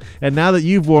 And now that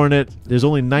you've worn it, there's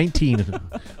only 19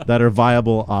 that are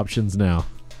viable options now.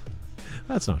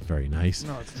 That's not very nice.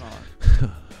 No, it's not.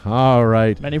 All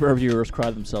right. Many of our viewers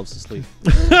cried themselves to sleep.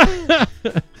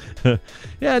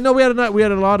 Yeah, no, we had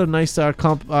a lot of nice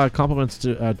compliments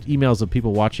to emails of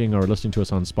people watching or listening to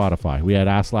us on Spotify. We had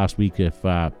asked last week if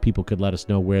people could let us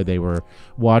know where they were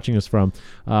watching us from.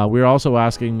 We were also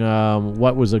asking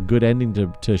what was a good ending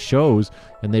to shows,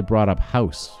 and they brought up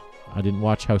House. I didn't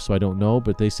watch House, so I don't know,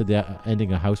 but they said the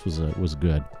ending of House was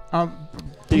good.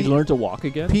 Did he learn to walk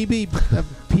again? PB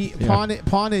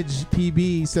Ponage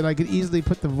PB said I could easily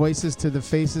put the voices to the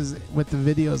faces with the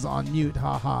videos on mute.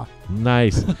 Haha.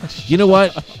 Nice. You know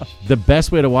what? The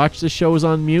best way to watch this show is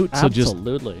on mute. So just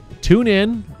Absolutely. tune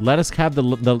in. Let us have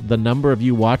the number of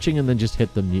you watching, and then just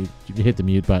hit the mute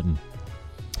button.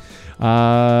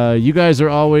 You guys are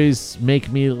always make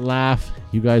me laugh.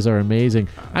 You guys are amazing.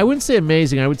 I wouldn't say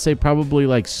amazing. I would say probably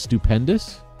like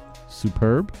stupendous,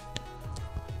 superb.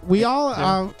 We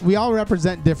all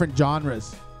represent different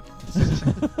genres. That's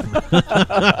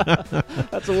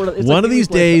a word. It's One like of these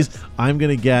English days, I'm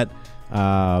gonna get.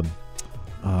 What's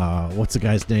the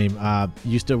guy's name?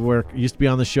 Used to be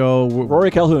on the show. Rory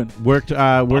Calhoun. Works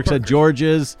at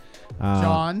George's.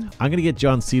 John. I'm gonna get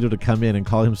John Cito to come in and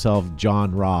call himself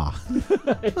John Raw.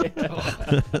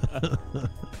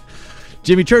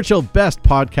 Jimmy Churchill, best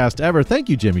podcast ever. Thank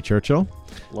you, Jimmy Churchill.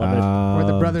 Love it. We're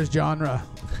the brothers genre.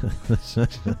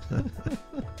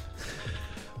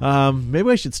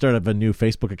 Maybe I should start up a new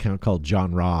Facebook account called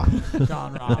John Raw.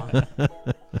 Genre. I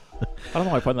don't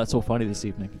know why I find that so funny this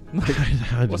evening.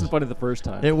 It wasn't funny the first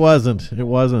time. It wasn't. I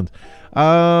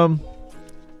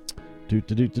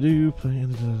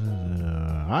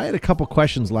had a couple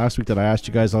questions last week that I asked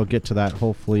you guys. I'll get to that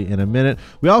hopefully in a minute.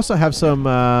 We also have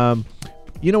some.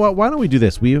 You know what? Why don't we do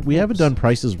this? We haven't done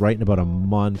Prices Right in about a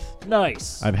month.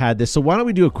 Nice. I've had this. So why don't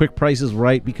we do a quick Prices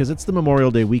Right, because it's the Memorial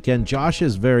Day weekend. Josh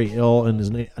is very ill and is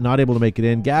not able to make it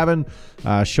in. Gavin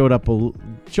showed up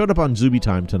on Zuby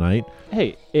Time tonight.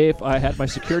 Hey, if I had my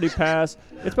security pass,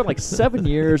 it's been like 7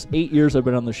 years, 8 years I've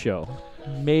been on the show.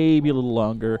 Maybe a little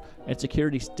longer. And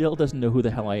security still doesn't know who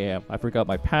the hell I am. I forgot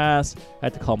my pass. I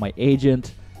had to call my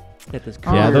agent. Get this Yeah,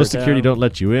 cleared those security down. don't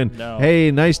let you in. No. Hey,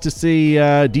 nice to see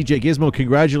DJ Gizmo.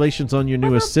 Congratulations on your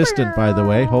new assistant, by the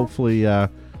way.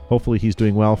 Hopefully he's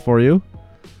doing well for you.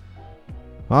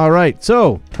 All right,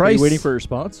 so Are price. you waiting for a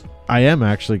response? I am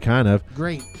actually kind of.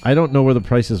 Great. I don't know where the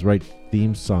Price is Right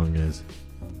theme song is.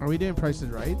 Are we doing Prices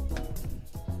Right?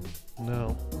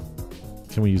 No.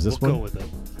 Can we use this We'll one? go with it.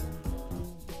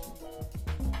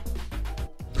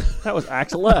 That was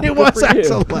Axel F. It Good was for you.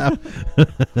 Axel F.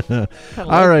 Kinda All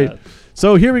like right. that.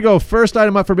 So here we go. First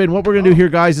item up forbidden. What we're going to do here,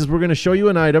 guys, is we're going to show you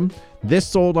an item. This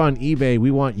sold on eBay.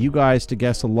 We want you guys to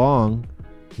guess along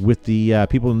with the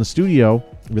people in the studio,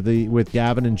 with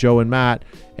Gavin and Joe and Matt,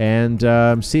 and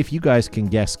see if you guys can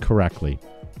guess correctly.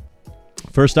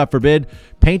 First up for bid,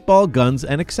 paintball, guns,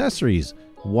 and accessories.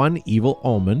 One Evil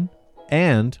Omen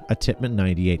and a Tippmann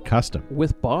 98 Custom.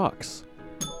 With box.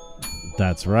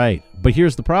 That's right. But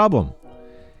here's the problem.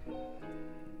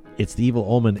 It's the Evil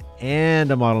Omen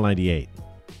and a Model 98.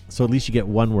 So at least you get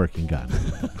one working gun.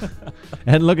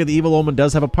 And look at the Evil Omen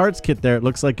does have a parts kit there. It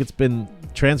looks like it's been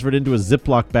transferred into a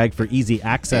Ziploc bag for easy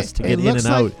access to get in and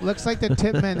out. Looks like the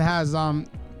Tippmann has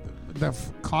the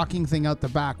cocking thing out the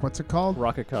back. What's it called?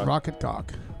 Rocket cock. Rocket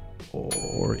cock.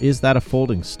 Or is that a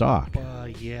folding stock?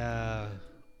 Yeah,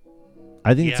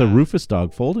 I think it's a Yeah. Rufus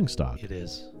Dog folding stock. it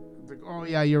is. Oh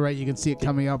yeah, you're right. You can see it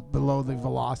coming up below the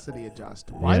velocity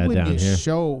adjust. Why Yeah, wouldn't down you here.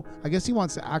 show? I guess he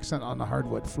wants the accent on the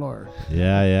hardwood floor.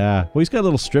 Yeah. Well, he's got a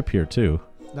little strip here, too.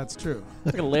 That's true.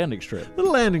 It's like a landing strip.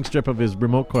 Little landing strip of his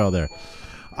remote coil there.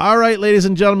 All right, ladies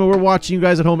and gentlemen, we're watching you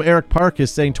guys at home. Eric Park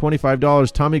is saying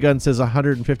 $25. Tommy Gunn says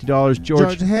 $150.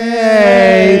 George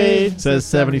Hey says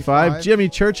 $75. Jimmy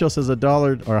Churchill says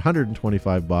 $1 or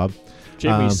 $125, Bob.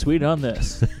 Jimmy, sweet on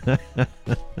this.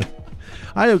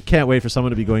 I can't wait for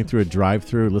someone to be going through a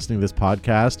drive-through, listening to this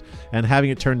podcast, and having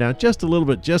it turned down just a little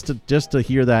bit, just to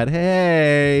hear that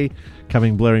 "hey"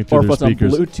 coming blaring through Or if their it's on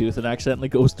speakers. Bluetooth and accidentally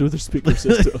goes through the speaker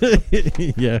system.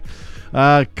 Yeah.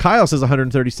 Kyle says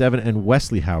 137, and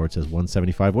Wesley Howard says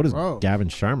 175. What does Whoa. Gavin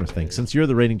Sharma think? Since you're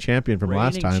the reigning champion from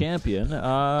last Reigning time, champion.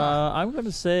 I'm going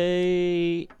to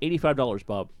say $85,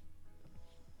 Bob.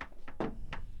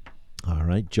 all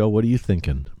right, Joe, what are you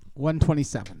thinking?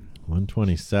 127.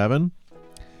 127.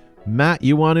 Matt,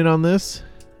 you want in on this?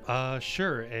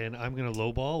 Sure, and I'm gonna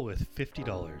lowball with $50.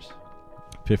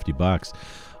 $50.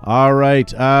 All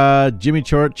right. Jimmy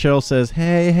Churchill says,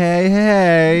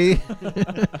 hey.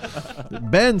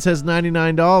 Ben says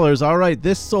 $99. All right.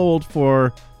 This sold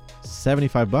for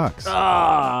 $75.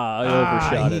 I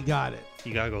overshot he it. got it.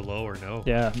 You gotta go low or no.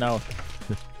 Yeah, no.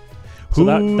 So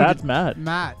that's Matt.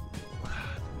 Matt.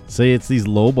 Say it's these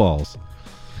low balls.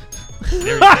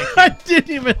 There, thank you. I didn't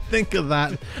even think of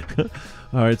that.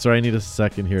 All right. Sorry. I need a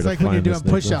second here It's to like when find you're this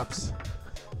doing nickel. push-ups.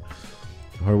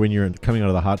 Or when you're coming out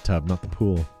of the hot tub, not the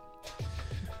pool.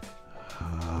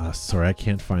 Sorry, I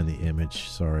can't find the image.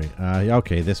 Sorry.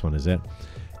 Okay, this one is it.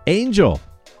 Angel,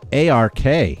 ARK.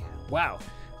 Wow.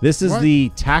 This is What? the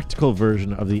tactical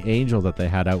version of the Angel that they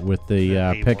had out with the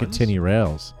A1s? Picatinny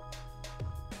rails.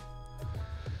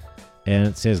 And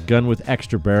it says gun with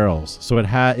extra barrels. So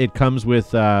it comes with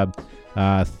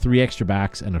 3 extra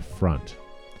backs and a front.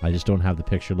 I just don't have the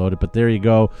picture loaded, but there you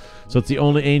go. So it's the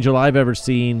only Angel I've ever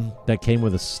seen that came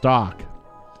with a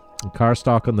car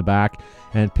stock on the back,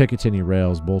 and Picatinny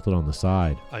rails bolted on the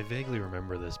side. I vaguely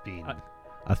remember this being.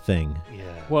 A thing. Yeah.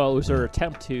 Well, it was their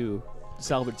attempt to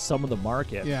salvage some of the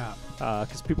market. Yeah.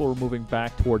 Because people were moving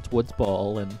back towards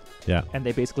Woodsball, Yeah. and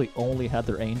they basically only had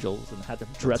their Angels and had to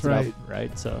dress That's it up,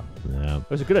 right? So Yeah. it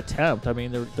was a good attempt. I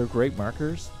mean, they're great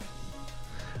markers.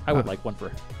 I would like one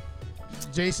for.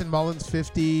 Jason Mullins,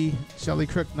 50. Shelly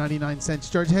Crook, 99 cents.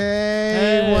 George,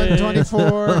 hey.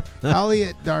 124.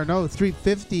 Elliot Darno,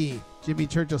 350. Jimmy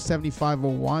Churchill,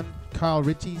 75.01. Kyle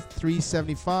Ritchie,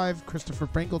 375. Christopher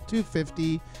Pringle,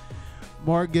 250.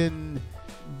 Morgan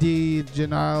D.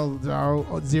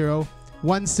 Janile, 0.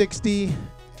 160.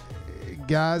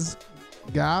 Gav,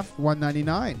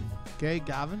 199. Okay,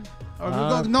 Gavin.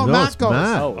 No, Matt it's goes.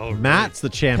 Matt. Oh, right. Matt's the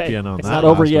champion on it's that. not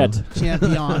over last yet. one.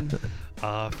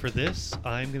 Champion. For this,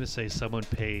 I'm gonna say someone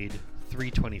paid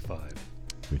 $325.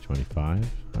 325.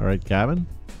 All right, Gavin.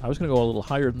 I was going to go a little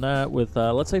higher than that with,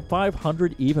 let's say,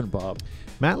 500 even, Bob.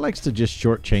 Matt likes to just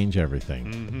shortchange everything.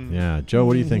 Mm-hmm. Yeah, Joe,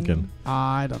 what are you thinking?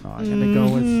 I don't know. I'm gonna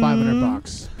go with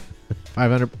 $500.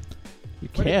 500. You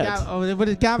What did, can't. what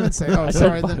did Gavin say? Oh, I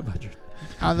sorry. said Then,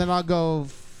 500. then I'll go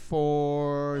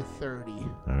 430. All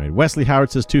right. Wesley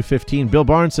Howard says 215. Bill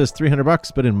Barnes says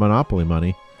 $300, but in Monopoly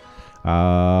money.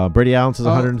 Brady Allen says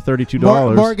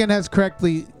 $132. Morgan has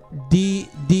correctly D.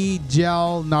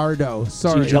 Gel Nardo.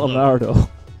 Sorry. G. Leonardo.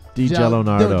 Jello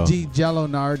Nardo. D. Jello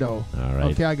Nardo. All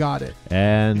right. Okay, I got it.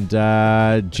 And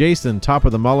Jason, top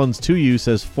of the Mullins to you,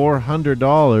 says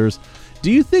 $400.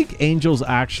 Do you think Angels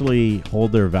actually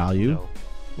hold their value? No.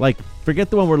 Like, forget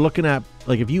the one we're looking at.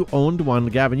 Like, if you owned one,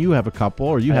 Gavin, you have a couple,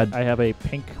 or you had, I have a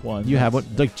pink one. you have one.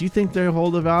 Like, do you think they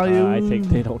hold the value? I think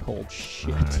they don't hold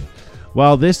shit. All right.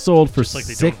 Well, this sold for Just like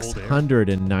they don't hold air.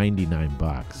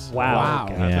 $699. Wow.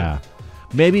 Gavin. Yeah.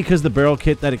 Maybe because the barrel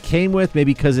kit that it came with.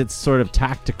 Maybe because it's sort of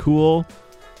tactical.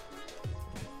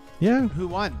 Yeah. Who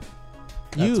won?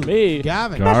 That's you, me.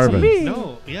 Gavin. Garvin.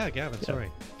 No, yeah, Gavin. Sorry.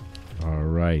 All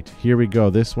right. Here we go.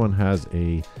 This one has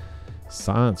a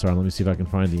silencer on. Let me see if I can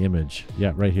find the image.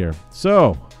 Yeah, right here.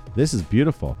 So, this is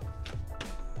beautiful.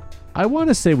 I want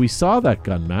to say we saw that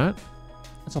gun, Matt.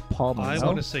 It's a Palmer. I no?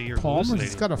 want to say you're Palmer's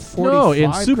hallucinating. got a 45 No,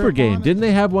 in grip Super on Game. it. Didn't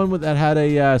they have one that had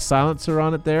a silencer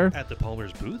on it there? At the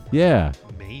Palmer's booth? Yeah.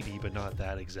 Maybe, but not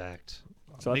that exact.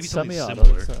 So Maybe it's something semi-auto.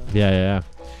 similar. So. Yeah.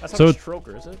 That's So- not a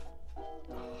stroker, is it?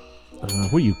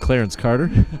 Who are you, Clarence Carter?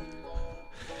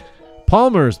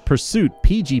 Palmer's Pursuit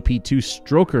PGP2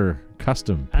 Stroker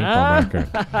Custom Paintball Marker.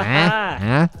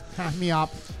 Huh? Hand me up.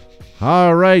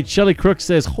 All right. Shelly Crook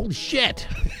says, holy shit.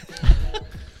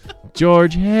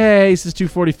 George, hey, says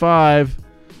 245.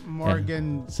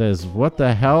 Morgan. Says, what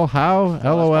the hell? How? That's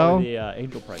LOL. probably the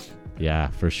Angel pricing. Yeah,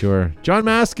 for sure. John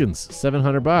Maskins,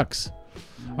 $700.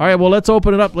 All right, well, let's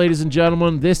open it up, ladies and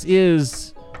gentlemen. This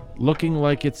is looking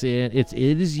like it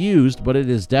is used, but it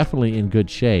is definitely in good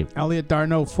shape. Elliot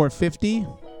Darno, $450.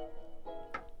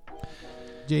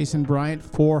 Jason Bryant,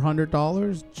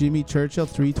 $400. Jimmy Churchill,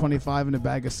 $325 in a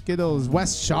bag of Skittles.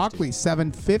 Wes Shockley,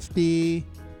 $750.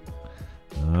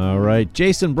 All right,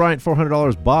 Jason Bryant,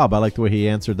 $400. Bob, I like the way he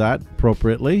answered that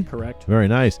appropriately. Correct. Very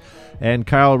nice. And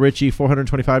Kyle Ritchie,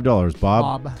 $425.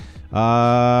 Bob.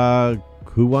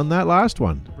 Who won that last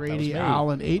one? Brady me.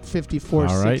 Allen, $854.68.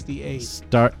 All right.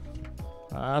 Start.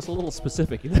 That's a little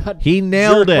specific. He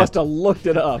nailed Jerk it. Must have looked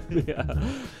it up. Yeah.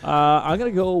 I'm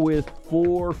gonna go with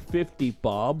 $450,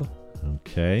 Bob.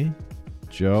 Okay.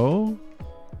 Joe.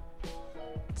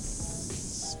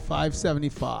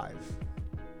 $575.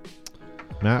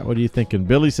 Matt, what are you thinking?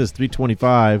 Billy says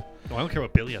 325. Oh, I don't care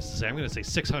what Billy has to say. I'm going to say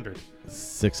 600.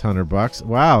 $600.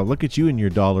 Wow, look at you and your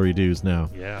dollary dues now.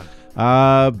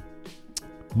 Yeah.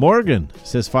 Morgan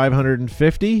says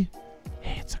 550.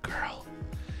 Hey, it's a girl.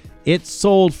 It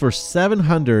sold for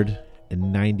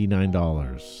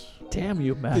 $799. Damn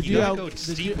you, Matt. Did You you gotta go did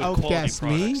steep you with quality outguess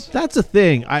me? products. That's a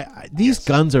thing. These Yes.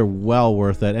 guns are well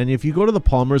worth it. And if you go to the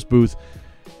Palmer's booth,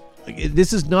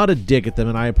 this is not a dig at them,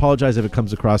 and I apologize if it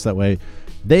comes across that way.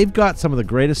 They've got some of the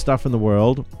greatest stuff in the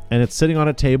world, and it's sitting on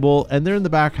a table, and they're in the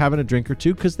back having a drink or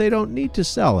two because they don't need to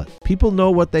sell it. People know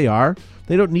what they are.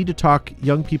 They don't need to talk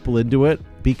young people into it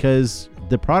because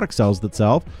the product sells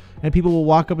itself, and people will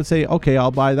walk up and say, okay,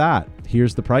 I'll buy that.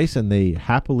 Here's the price, and they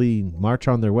happily march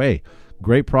on their way.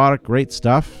 Great product, great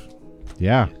stuff.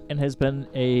 Yeah. And has been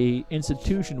a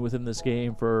institution within this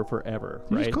game for forever.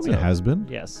 You right? just call me a has-been?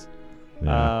 Yes.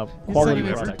 Yeah. He's Quality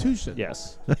like an product. institution.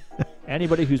 Yes.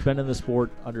 Anybody who's been in the sport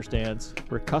understands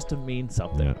where custom means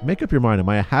something. Yeah. Make up your mind. Am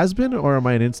I a has-been or am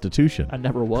I an institution? I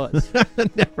never was.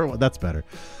 Never. That's better.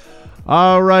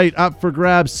 All right, up for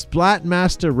grabs.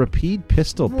 Splatmaster Repeat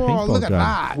Pistol Whoa, Paintball look at Gun.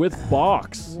 that. With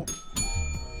box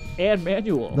and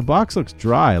manual. The box looks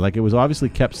dry, like it was obviously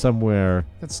kept somewhere.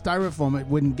 That's styrofoam. It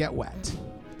wouldn't get wet.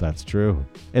 That's true.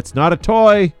 It's not a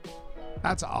toy.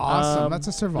 That's awesome. That's a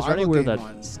Is there survival anywhere game that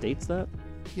one. states that?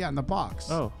 Yeah, in the box.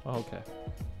 Oh, okay.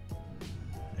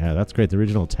 Yeah, that's great. The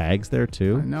original tags there I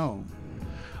too. know.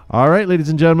 All right, ladies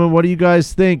and gentlemen, what do you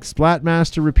guys think?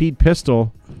 Splatmaster Repeat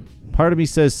Pistol. Part of me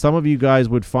says some of you guys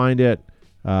would find it,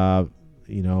 as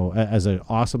an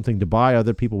awesome thing to buy.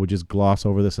 Other people would just gloss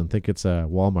over this and think it's a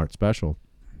Walmart special.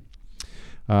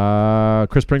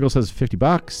 Chris Pringle says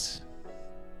 $50.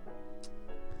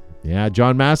 Yeah,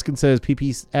 John Maskin says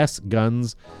PPS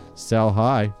guns sell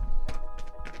high.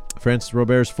 Francis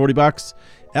Robert's $40.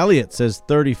 Elliot says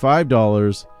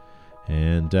 $35.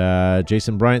 And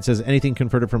Jason Bryant says anything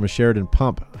converted from a Sheridan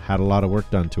pump had a lot of work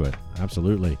done to it.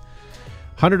 Absolutely.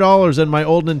 $100. And my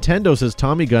old Nintendo says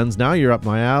Tommy Guns. Now you're up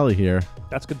my alley here.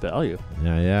 That's good value.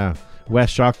 Yeah.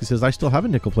 Wes Shockley says I still have a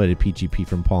nickel-plated PGP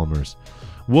from Palmer's.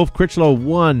 Wolf Critchlow,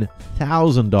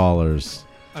 $1,000.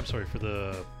 I'm sorry, for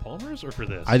the Palmers or for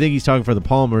this? I think he's talking for the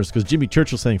Palmers because Jimmy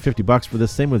Churchill's saying $50 for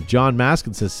this. Same with John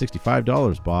Maskin says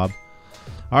 $65, Bob.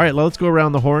 All right, let's go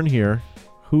around the horn here.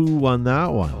 Who won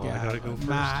that one? Oh, I gotta go first.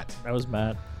 Matt. That was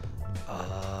Matt.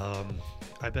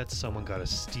 I bet someone got a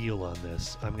steal on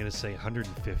this. I'm gonna say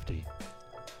 150.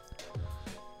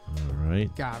 All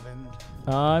right. Gavin.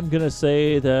 I'm going to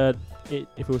say that if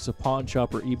it was a pawn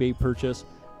shop or eBay purchase,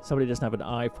 somebody doesn't have an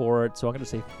eye for it. So I'm going to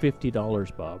say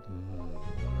 $50, Bob.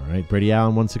 All right. Brady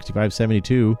Allen,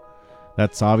 $165.72.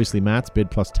 That's obviously Matt's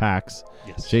bid plus tax.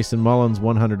 Yes. Jason Mullins,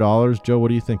 $100. Joe,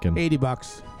 what are you thinking?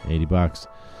 $80.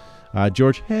 $80.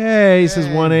 George Hayes says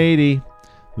Hey. $180.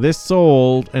 This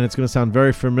sold, and it's going to sound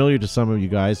very familiar to some of you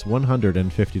guys,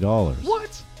 $150.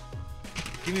 What?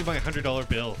 Give me my $100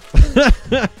 bill.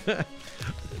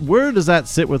 where does that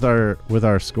sit with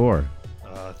our score?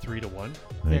 3-1.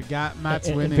 Yeah, Matt's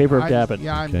In winning. favor of Gavin.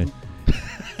 Yeah, Okay.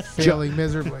 I'm failing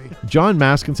miserably. John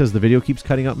Maskin says the video keeps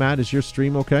cutting out. Matt, is your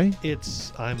stream okay?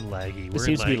 I'm laggy. It We're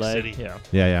seems in to be lag lag. city. Yeah.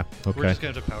 Yeah. We're Okay. just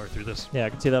going to have to power through this. Yeah, I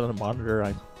can see that on the monitor.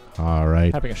 I'm All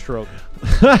right. having a stroke.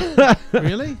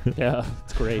 Really? Yeah,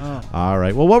 it's great. Oh. All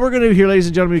right. Well, what we're going to do here, ladies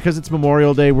and gentlemen, because it's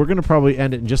Memorial Day, we're going to probably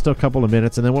end it in just a couple of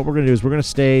minutes. And then what we're going to do is we're going to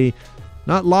stay,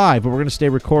 not live, but we're going to stay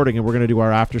recording, and we're going to do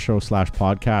our after show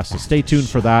 /podcast. So stay tuned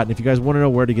for that. And if you guys want to know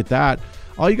where to get that,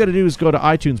 all you got to do is go to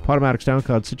iTunes, Podomatic,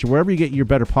 SoundCloud, Stitcher, wherever you get your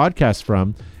better podcasts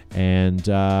from. And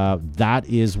that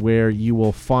is where you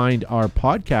will find our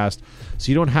podcast. So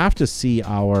you don't have to see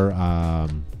our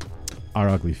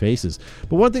ugly faces.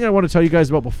 But one thing I want to tell you guys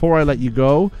about before I let you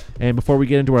go, and before we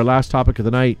get into our last topic of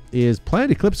the night, is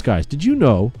Planet Eclipse, guys. Did you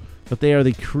know that they are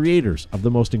the creators of the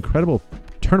most incredible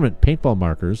tournament paintball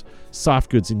markers,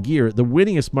 soft goods, and gear, the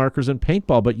winningest markers in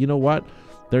paintball? But you know what?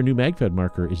 Their new MagFed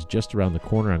marker is just around the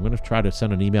corner. I'm going to try to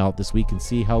send an email out this week and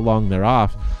see how long they're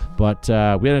off. But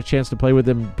we had a chance to play with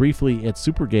them briefly at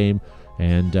Super Game.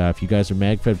 And if you guys are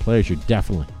MagFed players, you're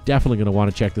definitely going to want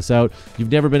to check this out. If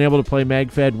you've never been able to play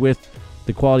MagFed with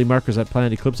the quality markers that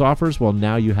Planet Eclipse offers, well,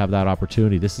 now you have that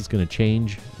opportunity. This is going to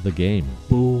change the game.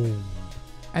 Boom.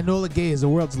 Enola Gay is the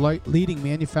world's leading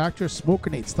manufacturer of smoke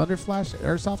grenades, thunder flash,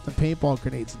 airsoft, and paintball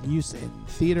grenades in use in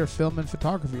theater, film, and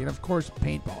photography, and of course,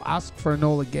 paintball. Ask for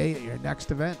Enola Gay at your next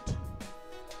event.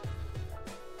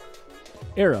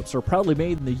 Air Ups are proudly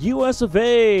made in the US of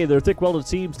A. Their thick welded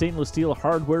seam, stainless steel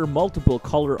hardware, multiple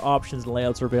color options and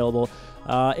layouts are available.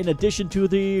 In addition to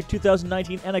the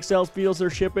 2019 NXL fields they're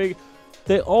shipping,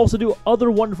 they also do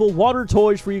other wonderful water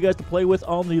toys for you guys to play with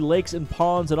on the lakes and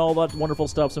ponds and all that wonderful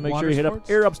stuff. So make Water sure you hit sports?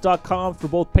 up airups.com for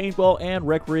both paintball and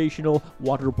recreational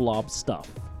water blob stuff.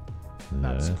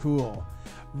 That's cool.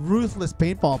 Ruthless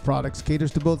Paintball Products caters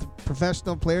to both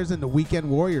professional players and the weekend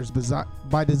warriors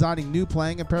by designing new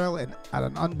playing apparel and at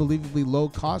an unbelievably low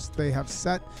cost. They have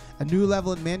set a new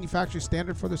level in manufacturing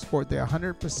standard for the sport. They are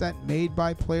 100% made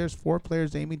by players for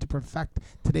players aiming to perfect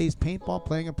today's paintball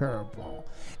playing apparel.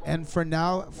 And for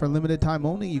now, for limited time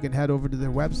only, you can head over to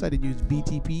their website and use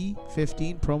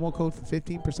BTP15 promo code for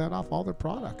 15% off all their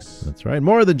products. That's right.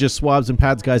 More than just swabs and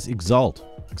pads, guys. Exalt.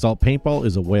 Exalt Paintball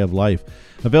is a way of life.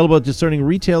 Available at discerning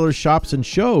retailers, shops, and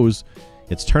shows.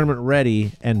 It's tournament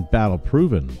ready and battle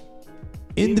proven.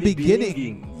 In the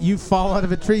beginning, you fall out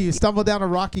of a tree, you stumble down a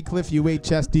rocky cliff, you wade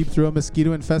chest deep through a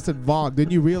mosquito-infested bog. Then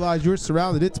you realize you're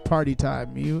surrounded. It's party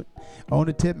time. You own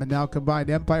a Tippmann, now combined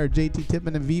Empire, JT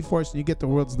Tippmann, and V-Force, and you get the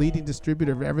world's leading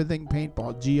distributor of everything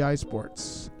paintball, GI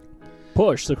Sports.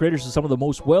 Push, the creators of some of the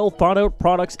most well-thought-out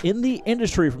products in the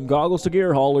industry, from goggles to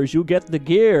gear haulers. You get the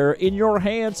gear in your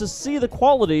hands to see the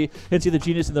quality and see the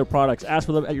genius in their products. Ask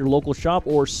for them at your local shop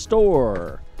or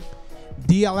store.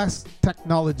 DLS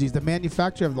Technologies, the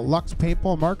manufacturer of the Lux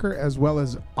paintball marker, as well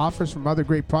as offers from other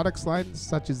great products lines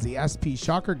such as the SP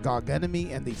Shocker, GOG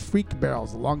Enemy, and the Freak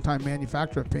Barrels. A longtime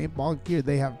manufacturer of paintball gear,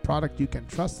 they have product you can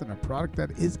trust and a product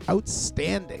that is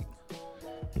outstanding.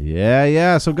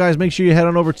 Yeah. So, guys, make sure you head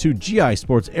on over to GI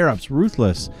Sports, Air Ups,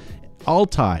 Ruthless,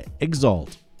 Altai,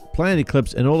 Exalt, Planet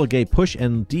Eclipse, Enola Gay, Push,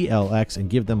 and DLX, and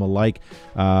give them a like.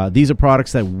 These are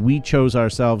products that we chose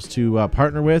ourselves to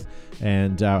partner with,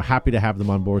 and happy to have them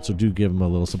on board, so do give them a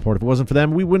little support. If it wasn't for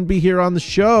them, we wouldn't be here on the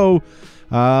show.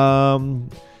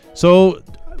 So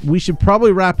we should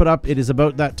probably wrap it up. It is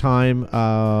about that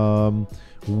time.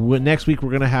 Next week, we're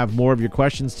going to have more of your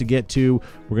questions to get to.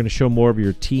 We're going to show more of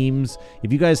your teams.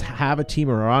 If you guys have a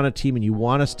team or are on a team and you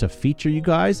want us to feature you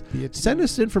guys, send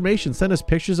us information. Send us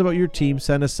pictures about your team.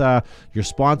 Send us your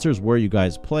sponsors, where you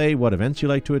guys play, what events you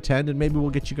like to attend, and maybe we'll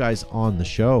get you guys on the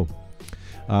show.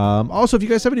 Also, if you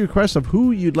guys have any requests of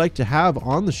who you'd like to have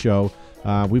on the show,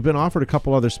 we've been offered a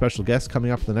couple other special guests coming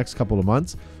up in the next couple of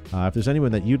months. If there's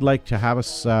anyone that you'd like to have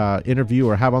us interview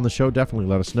or have on the show, definitely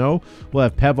let us know. We'll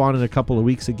have Pev on in a couple of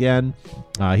weeks again.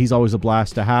 He's always a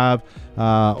blast to have.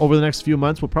 Over the next few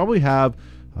months, we'll probably have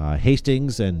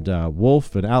Hastings and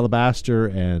Wolf and Alabaster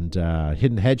and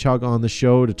Hidden Hedgehog on the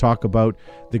show to talk about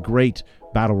the great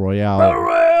Battle Royale,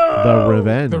 The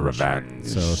Revenge.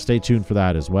 So stay tuned for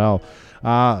that as well.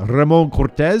 Ramon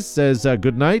Cortez says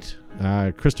good night.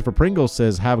 Christopher Pringle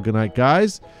says have a good night,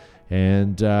 guys.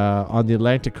 And on the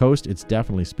Atlantic coast, it's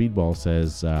definitely Speedball,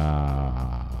 says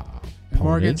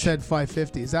Morgan said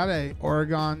 550. Is that a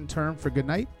Oregon term for good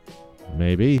night?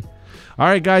 Maybe. All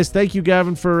right, guys. Thank you,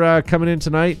 Gavin, for coming in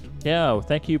tonight. Yeah,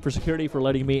 thank you for security for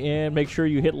letting me in. Make sure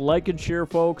you hit like and share,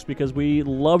 folks, because we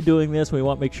love doing this. We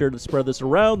want to make sure to spread this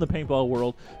around the paintball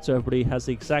world so everybody has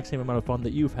the exact same amount of fun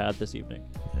that you've had this evening.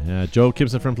 Yeah, Joe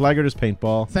Gibson from Flagger's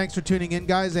Paintball. Thanks for tuning in,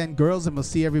 guys and girls, and we'll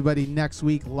see everybody next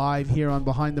week live here on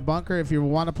Behind the Bunker. If you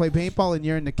want to play paintball and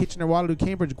you're in the Kitchener, Waterloo,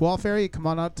 Cambridge, Guelph area, come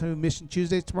on out to Mission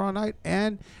Tuesdays tomorrow night,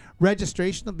 and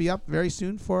registration will be up very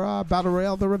soon for Battle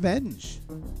Royale The Revenge.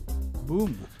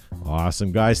 Boom.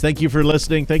 Awesome, guys. Thank you for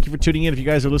listening. Thank you for tuning in. If you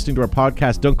guys are listening to our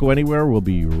podcast, don't go anywhere. We'll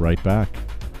be right back.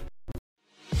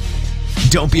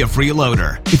 Don't be a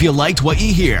freeloader. If you liked what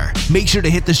you hear, make sure to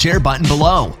hit the share button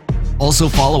below. Also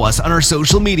follow us on our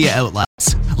social media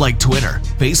outlets like Twitter,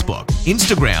 Facebook,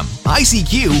 Instagram,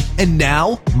 ICQ, and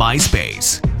now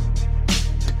MySpace.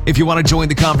 If you want to join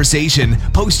the conversation,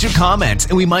 post your comments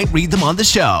and we might read them on the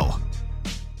show.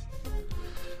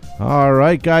 All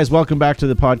right, guys. Welcome back to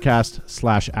the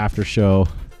podcast/after show.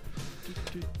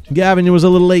 Gavin, it was a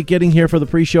little late getting here for the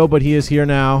pre-show, but he is here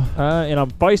now. And I'm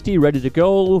feisty, ready to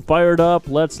go, fired up.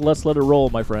 Let's let it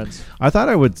roll, my friends. I thought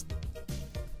I would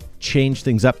change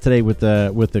things up today with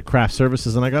the craft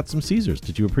services, and I got some Caesars.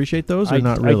 Did you appreciate those or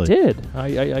not really? I did.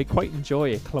 I quite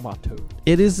enjoy a Clamato.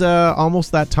 It is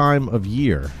almost that time of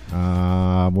year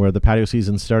where the patio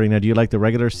season's starting. Now, do you like the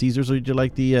regular Caesars or do you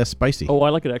like the spicy? Oh, I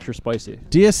like it extra spicy.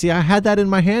 Do you see? I had that in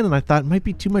my hand, and I thought it might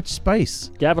be too much spice.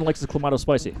 Gavin likes his Clamato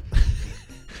spicy.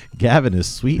 Gavin is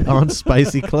sweet on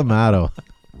spicy Clamato.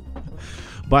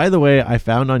 By the way, I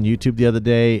found on YouTube the other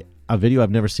day a video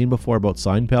I've never seen before about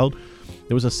Seinfeld.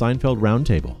 There was a Seinfeld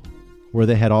roundtable where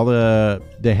they had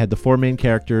the four main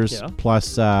characters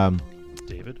plus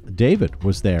David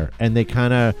was there, and they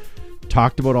kind of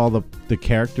talked about all the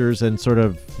characters and sort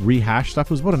of rehashed stuff.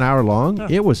 It was about an hour long. Huh.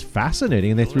 It was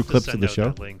fascinating, and they threw clips of the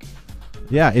show.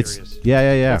 Yeah, it's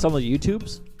yeah. It's on the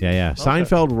YouTubes. Yeah. Okay.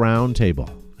 Seinfeld roundtable,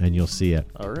 and you'll see it.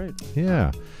 All right.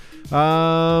 Yeah.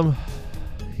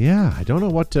 Yeah. I don't know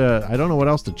what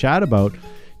else to chat about.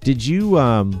 Did you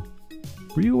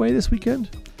were you away this weekend?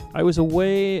 I was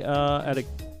away at a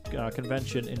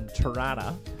convention in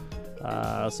Toronto,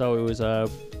 so it was a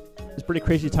pretty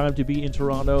crazy time to be in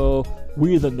Toronto.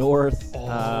 We the North.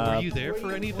 Were you there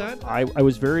for any of that? I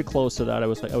was very close to that. I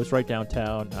was right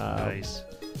downtown. Nice.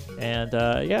 And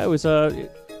it was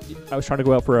I was trying to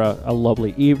go out for a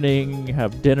lovely evening,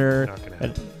 have dinner,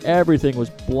 and everything was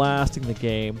blasting the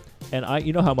game. And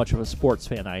you know how much of a sports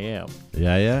fan I am.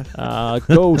 Yeah.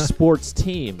 Go sports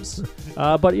teams.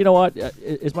 But you know what?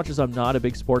 As much as I'm not a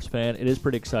big sports fan, it is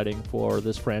pretty exciting for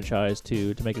this franchise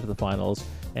to make it to the finals.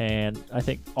 And I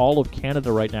think all of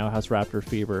Canada right now has Raptor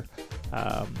fever.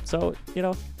 So,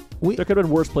 there could have been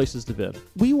worse places to be.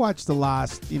 We watched the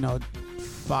last,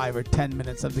 5 or 10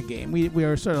 minutes of the game. We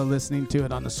were sort of listening to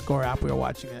it on the Score app. We were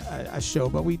watching a show,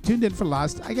 but we tuned in for the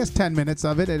last, 10 minutes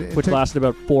of it. Which lasted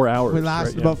about 4 hours. It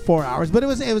lasted about 4 hours, but it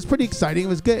was pretty exciting. It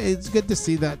was good. It's good to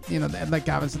see that, and like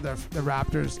Gavin said, the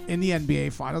Raptors in the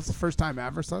NBA Finals, the first time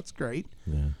ever, so that's great.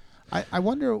 Yeah.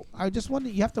 I just wonder,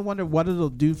 you have to wonder what it'll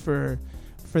do for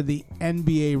the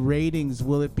NBA ratings.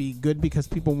 Will it be good because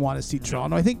people want to see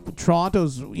Toronto? I think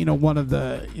Toronto's one of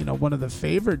the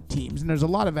favored teams, and there's a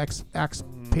lot of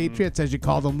expatriates, as you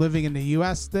call them, living in the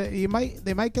U.S. that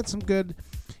they might get some good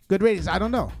ratings. I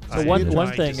don't know. So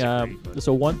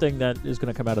one thing that is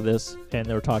going to come out of this, and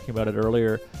they were talking about it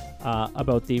earlier,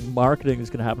 about the marketing that's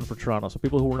going to happen for Toronto. So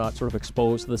people who are not sort of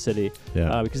exposed to the city,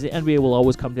 because the NBA will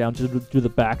always come down to do the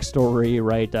backstory,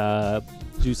 right?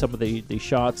 Do some of the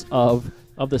shots of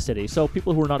the city. So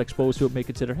people who are not exposed to it may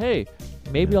consider, hey,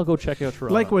 maybe I'll go check out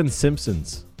Toronto. Like when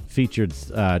Simpsons featured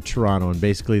Toronto, and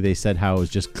basically they said how it was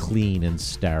just clean and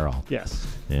sterile. Yes.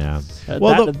 Yeah.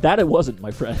 That it wasn't,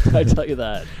 my friend. I tell you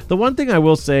that. The one thing I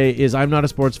will say is I'm not a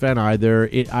sports fan either.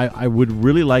 I would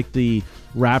really like the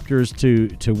Raptors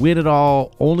to win it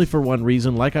all, only for one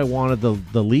reason. Like I wanted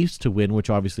the Leafs to win, which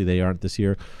obviously they aren't this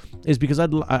year, is because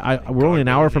we're only an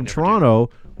hour from Toronto.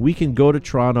 We can go to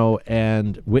Toronto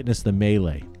and witness the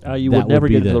melee. You would never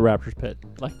get into the Raptors pit,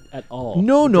 like at all.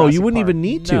 No, you wouldn't even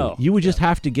need to. No. You would just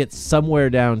have to get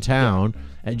somewhere downtown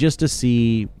and just to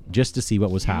see what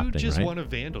was happening. You just right? want to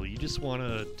vandal. You just want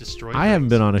to destroy. I haven't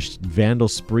been on a vandal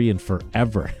spree in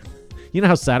forever. You know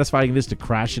how satisfying it is to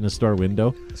crash in a store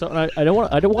window. So I don't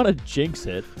want to jinx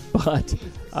it, but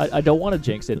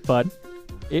but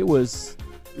it was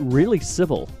really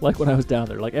civil, like when I was down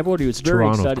there. Like everybody was very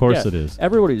Toronto, excited. Of course it is.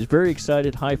 Everybody was very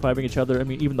excited, high-fiving each other. I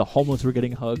mean, even the homeless were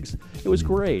getting hugs. It was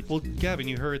great. Well, Gavin,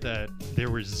 you heard that there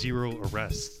were 0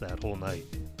 arrests that whole night.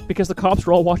 Because the cops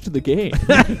were all watching the game.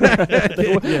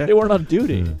 They weren't on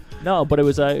duty. No, but it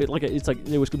was it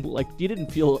was like you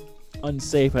didn't feel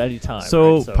unsafe at any time.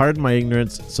 So, right? pardon my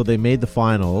ignorance. So they made the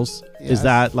finals. Yes. Is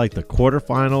that like the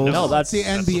quarterfinals? No, that's the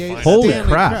That's the NBA. final. Holy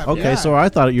Stanley crap! Cup, Okay, yeah. so I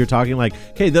thought you were talking like,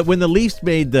 okay, when the Leafs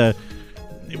made the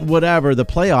whatever the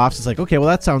playoffs, it's like, okay, well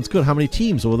that sounds good. How many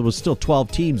teams? Well, there was still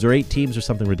 12 teams or 8 teams or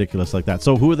something ridiculous like that.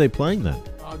 So who are they playing then?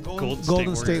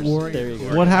 Golden State Warriors. There you go.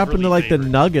 Who are What happened to early like the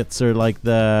favorites. Nuggets or like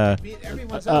the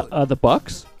Everyone's out. the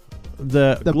Bucks.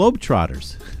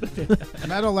 Globetrotters?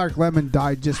 Meadowlark Lemon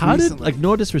died just How recently. did, like,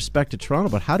 no disrespect to Toronto,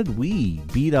 but how did we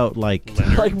beat out like?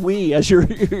 Leonard. Like we, as you're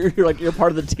like you're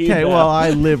part of the team. Okay, now. well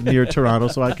I live near Toronto,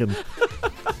 so I can.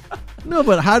 No,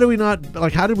 but how do we not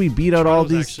like? How did we beat out all Toronto's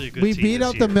these? actually a good we team beat this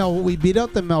out year. we beat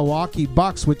out the Milwaukee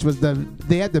Bucks, which was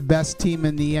they had the best team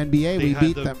in the NBA. They We had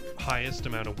beat the them. highest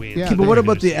amount of wins. Yeah, Okay, in but what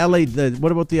about regular the season.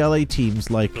 what about the LA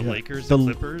teams like The Lakers, the the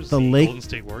Clippers, the the Lake? Golden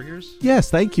State Warriors? Yes,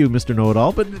 thank you, Mr.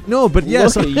 Know-it-all. But no, but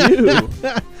yes, Look at you.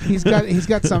 He's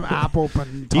got some app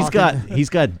open. he's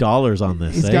got dollars on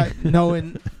this. He's eh? got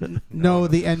no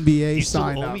the NBA You still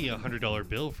sign owe up. me a $100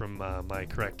 bill from my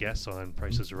correct guess on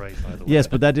Price is Right, by the way. Yes,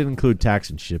 but that did include tax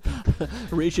and shipping.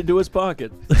 Reach into his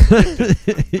pocket.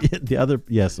 The other,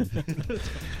 yes,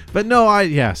 but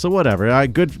no, so whatever.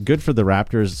 Good for the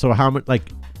Raptors. So how much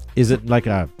like? Is it like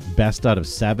a best out of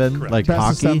 7, Correct. like Best of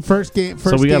hockey? seven. First game.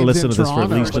 So we gotta game's listen in to this for at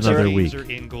Toronto. least First another two games week.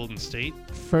 are in Golden State.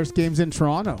 First game's in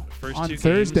Toronto First on two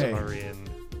Thursday. games are in.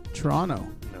 Toronto.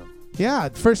 No, Yeah,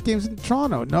 first game's in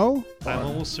Toronto. No. I'm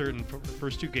almost certain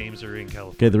first two games are in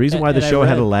California. Okay, the reason why the And I show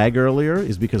had a read- lag earlier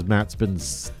is because Matt's been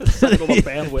Sucking all the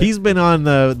bandwidth. he's been on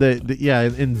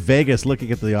the in Vegas looking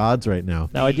at the odds right now.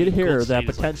 Now I did The hear Golden that State is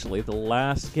like- potentially the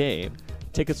last game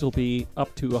tickets will be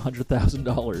up to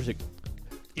 $100,000.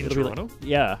 In It'll be like- Toronto?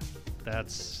 yeah,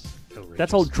 That's outrageous.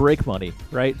 that's all Drake money,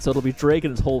 right? So it'll be Drake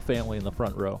and his whole family in the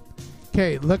front row.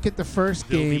 Okay, look at the first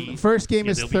They'll game. be- First game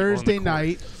yeah, is they'll be on the Thursday court.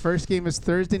 night. First game is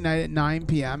Thursday night at 9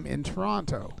 p.m. in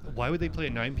Toronto. Why would they play a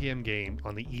 9 p.m. game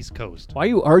on the East Coast? Why are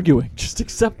you arguing? Just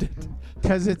accept it.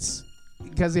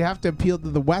 Because they have to appeal to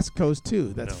the West Coast too.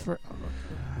 That's No. for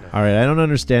All right, I don't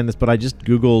understand this, but I just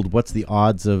googled what's the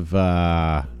odds of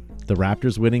the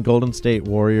Raptors winning. Golden State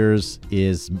Warriors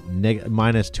is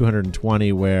minus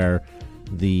 220, where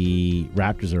the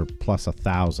Raptors are plus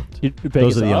 1,000.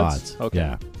 Those are the odds. Okay.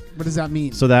 Yeah. what does that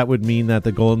mean? So that would mean that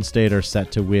the Golden State are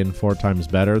set to win 4 times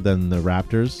better than the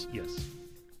Raptors. Yes.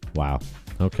 Wow.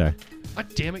 Okay. Ah,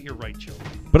 damn it, you're right, Joe.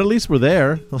 But at least we're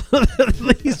there. at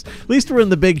least we're in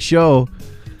the big show.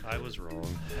 I was wrong.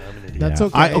 I'm an idiot. That's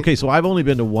Yeah. okay. So I've only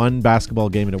been to one basketball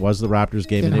game, and it was the Raptors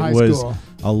game, In and high it was school.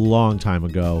 a long time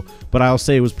ago. But I'll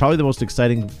say it was probably the most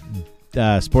exciting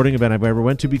sporting event I've ever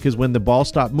went to, because when the ball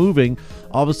stopped moving,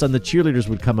 all of a sudden the cheerleaders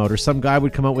would come out, or some guy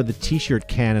would come out with a T-shirt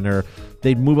cannon, or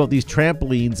they'd move out these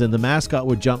trampolines, and the mascot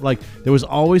would jump. Like, there was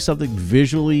always something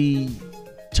visually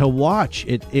to watch.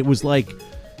 It was like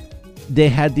they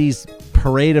had these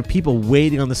parade of people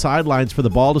waiting on the sidelines for the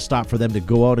ball to stop for them to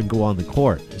go out and go on the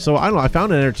court. So I don't know, I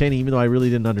found it entertaining, even though I really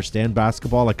didn't understand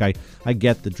basketball. Like I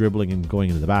get the dribbling and going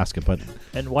into the basket, but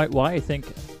And why I think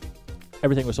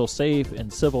everything was so safe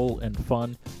and civil and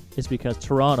fun is because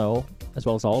Toronto, as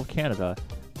well as all of Canada,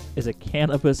 is a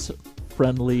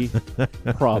cannabis-friendly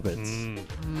province.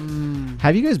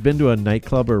 have you guys been to a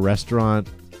nightclub or restaurant,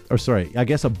 or sorry, I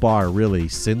guess a bar really,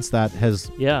 since that has,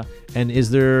 Yeah. and is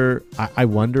there, I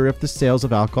wonder if the sales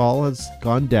of alcohol has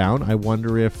gone down. I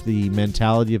wonder if the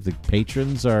mentality of the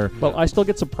patrons are, Well, I still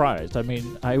get surprised. I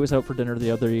mean, I was out for dinner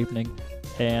the other evening,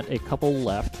 and a couple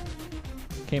left,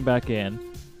 came back in,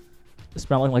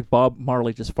 smelling like Bob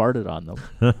Marley just farted on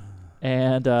them.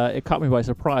 And it caught me by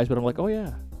surprise, but I'm like, oh,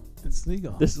 yeah, It's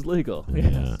legal. this is legal.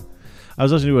 yeah. I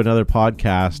was listening to another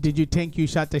podcast, Did you think you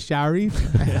shot the sheriff?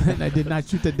 And I did not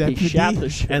shoot the He deputy. shot the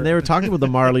sheriff. and they were talking about the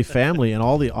Marley family, and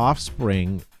all the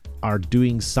offspring are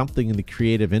doing something in the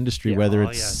creative industry, Yeah. whether Oh,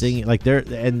 it's yes. singing, like they're,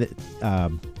 and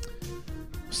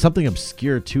something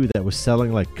obscure too that was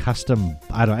selling like custom,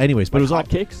 I don't know, anyways, but Like it was all,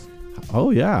 hotcakes.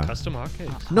 oh yeah. Custom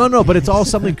hotcakes. No, but it's all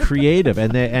something creative,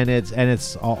 and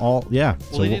it's all yeah.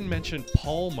 Well, they didn't mention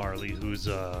Paul Marley, who's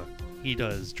he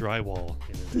does drywall.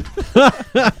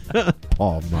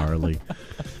 Paul Marley.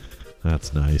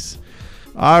 That's nice.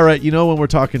 All right, when we're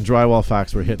talking drywall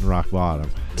facts, we're hitting rock bottom.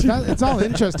 It's all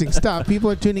interesting stuff. People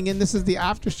are tuning in. This is the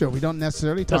after show. We don't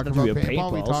necessarily talk Doesn't have about to be a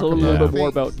paintball. We paintball. talk So a about little bit things. more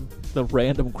about the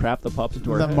random crap that pops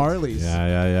into our the heads. Marleys.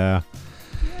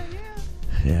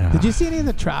 Yeah. Did you see any of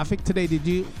the traffic today?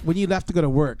 When you left to go to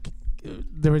work,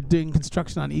 they were doing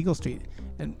construction on Eagle Street,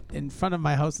 and in front of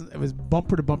my house, it was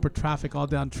bumper to bumper traffic all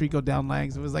down Trico, down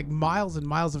Langs. It was like miles and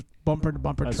miles of bumper to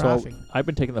bumper So traffic. I've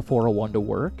been taking the 401 to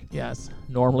work. Yes.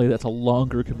 Normally that's a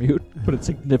longer commute, but it's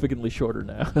significantly shorter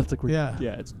now. That's like Yeah.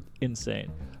 it's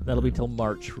insane. That'll be till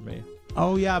March for me.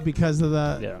 Oh yeah, because of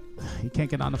the Yeah. you can't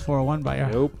get on the 401 by your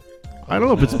Nope. I don't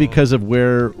know if it's because of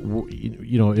where,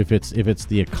 if it's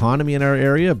the economy in our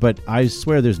area, but I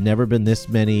swear there's never been this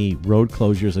many road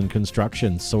closures and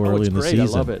construction so early it's in the great. season.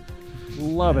 I love it.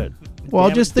 Love it.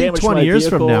 Well, just think Damage 20 my years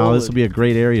from now, vehicle this will be a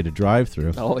great area to drive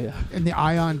through. Oh yeah. and the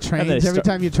ion they trains. Every start-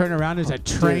 time you turn around, there's a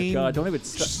train. Dear God, don't even.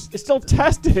 It's still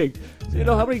testing. You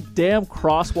know how many damn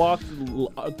crosswalk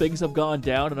things have gone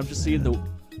down, and I'm just seeing the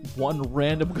one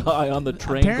random guy on the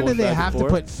train. Apparently, going they back have and to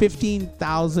forth. put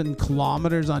 15,000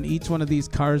 kilometers on each one of these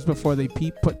cars before they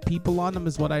put people on them.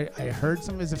 Is what I heard.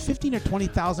 Some is it 15 or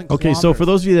 20,000? Okay, so for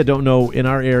those of you that don't know, in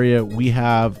our area, we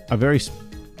have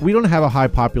we don't have a high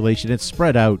population. It's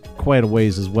spread out quite a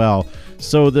ways as well.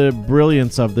 So the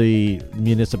brilliance of the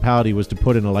municipality was to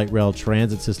put in a light rail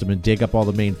transit system and dig up all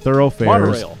the main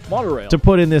thoroughfares monorail. to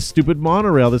put in this stupid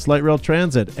monorail, this light rail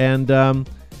transit, and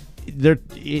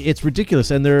it's ridiculous.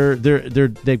 And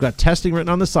they've got testing written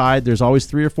on the side. There's always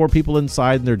 3 or 4 people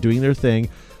inside, and they're doing their thing.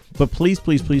 But please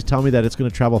tell me that it's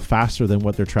going to travel faster than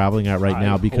what they're traveling at right I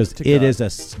now, hope because to it God. is a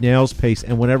snail's pace.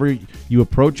 And whenever you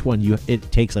approach one,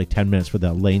 it takes like 10 minutes for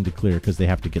that lane to clear because they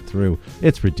have to get through.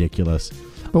 It's ridiculous.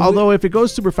 But Although if it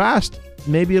goes super fast,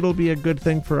 maybe it'll be a good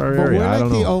thing for our But area. we're I like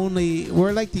don't know.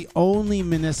 we're like the only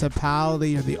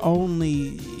municipality or the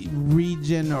only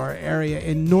region or area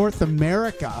in North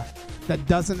America that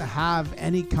doesn't have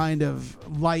any kind of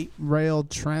light rail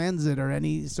transit or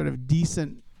any sort of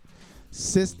decent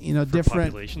different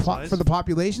population size? for the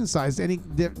population size,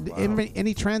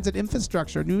 any transit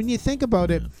infrastructure. And when you think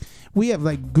about it, we have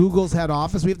like Google's head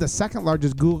office. We have the second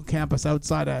largest Google campus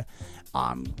outside of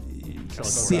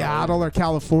Seattle or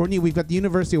California. We've got the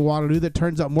University of Waterloo that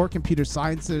turns out more computer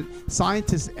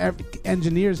scientists,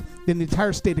 engineers than the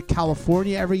entire state of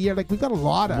California every year. Like, we've got a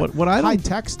lot of What I don't- high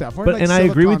tech stuff. We're But like and I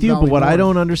agree with Silicon you, but Valley what I North.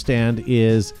 don't understand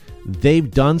is they've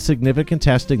done significant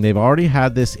testing. They've already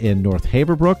had this in North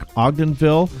Haverbrook,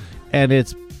 Ogdenville, and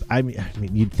it's. I mean,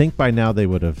 you'd think by now they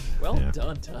would have. Well yeah.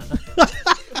 done.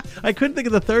 I couldn't think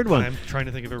of the third one. I'm trying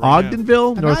to think of it right now.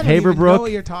 Ogdenville, And North I don't even know Haverbrook,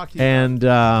 what you're talking and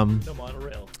The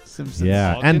monorail. Simpsons.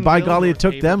 yeah, and by Ogdenville, golly, it North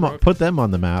took them Haverbrook. put them on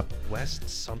the map. West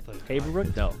something.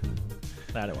 Haverbrook? No.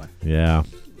 Anyway. Yeah.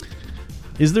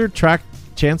 Is there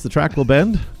chance the track will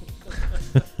bend?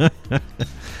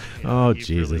 Oh, You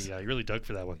Jesus. Really, you really dug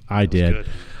for that one. I That was did. good.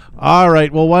 All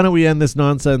right. Well, why don't we end this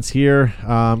nonsense here?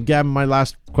 Gavin, my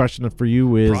last question for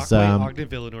you is... Brockway,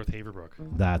 Ogdenville, and North Haverbrook.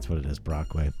 That's what it is,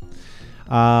 Brockway.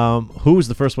 Who was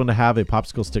the first one to have a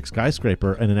popsicle stick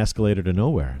skyscraper and an escalator to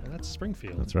nowhere? That's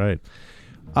Springfield. That's right.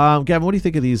 Gavin, what do you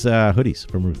think of these hoodies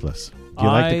from Ruthless? Do you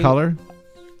like the I- color?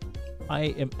 I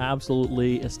am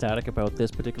absolutely ecstatic about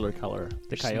this particular color.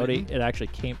 The You're coyote, smitten? it actually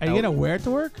came Are you out. gonna wear it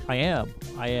to work? I am.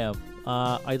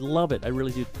 I love it. I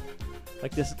really do.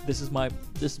 Like this is my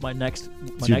next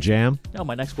It's your jam? no,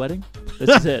 my next wedding. This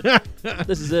is it.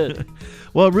 This is it.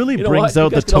 Well, it really You know brings what? out You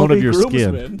the guys can all tone of be your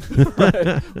skin. groomsmen.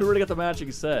 Right. We already got the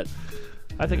matching set.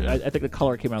 I think the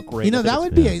color came out great. You know, I think that it's-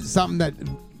 would be something that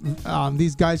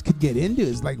these guys could get into,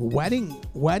 is like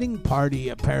wedding party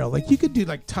apparel. Like, you could do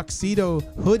like tuxedo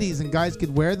hoodies and guys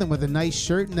could wear them with a nice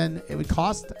shirt, and then it would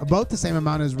cost about the same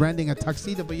amount as renting a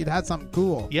tuxedo, but you'd have something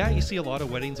cool. Yeah, you see a lot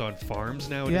of weddings on farms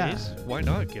nowadays. Why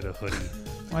not get a hoodie?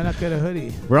 Why not get a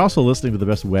hoodie? We're also listening to the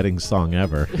best wedding song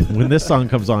ever. When this song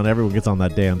comes on, everyone gets on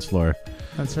that dance floor.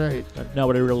 That's right. No,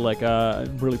 but I really like.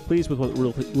 I'm really pleased with what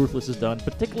Ruthless has done,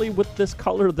 particularly with this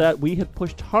color that we had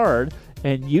pushed hard,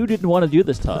 and you didn't want to do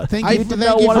this, Todd. Thank I you. did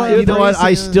not wanna do You know what? I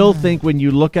embracing- still think when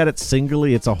you look at it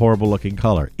singly, it's a horrible looking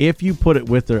color. If you put it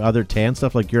with their other tan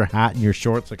stuff, like your hat and your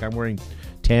shorts, like I'm wearing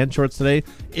tan shorts today,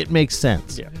 it makes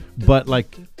sense. Yeah. But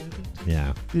like,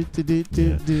 yeah.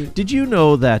 Did you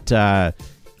know that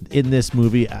in this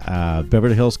movie,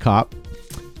 Beverly Hills Cop,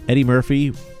 Eddie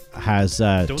Murphy has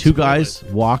Don't two spoil guys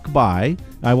walk by.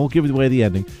 I won't give away the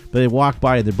ending, but they walk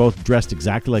by and they're both dressed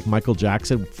exactly like Michael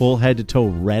Jackson, full head to toe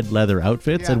red leather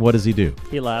outfits. Yeah. And what does he do?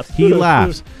 He laughs. He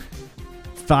laughs.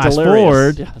 Fast Delirious,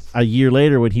 forward yes. a year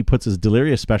later when he puts his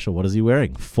Delirious special, what is he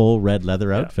wearing? Full red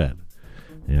leather outfit.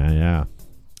 Yeah.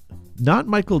 Not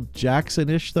Michael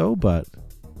Jackson-ish though, but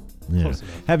yeah. Close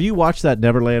enough. Have you watched that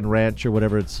Neverland Ranch or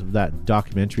whatever it's that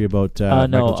documentary about No,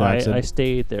 Michael Jackson? I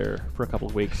stayed there for a couple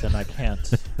of weeks, and I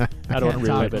can't. I don't Can't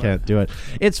relive talk it. Can't do it.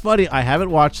 It's funny. I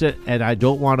haven't watched it, and I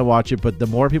don't want to watch it. But the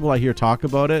more people I hear talk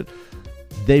about it,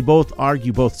 they both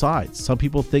argue both sides. Some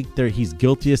people think he's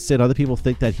guilty as sin. Other people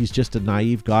think that he's just a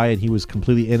naive guy and he was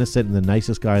completely innocent and the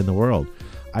nicest guy in the world.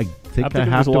 I think I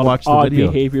have to watch the odd video.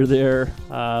 behavior there.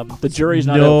 The jury's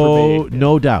not out for me.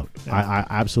 No doubt. I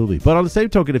absolutely. But on the same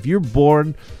token, if you're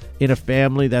born in a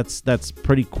family that's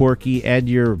pretty quirky and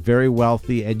you're very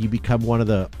wealthy and you become one of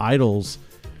the idols,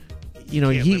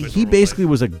 he basically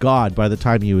was a god by the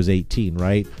time he was 18,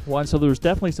 right? One, so there was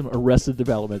definitely some arrested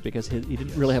development because he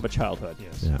didn't really have a childhood,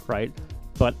 right?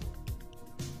 But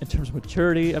in terms of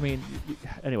maturity, I mean,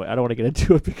 anyway, I don't want to get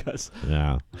into it because...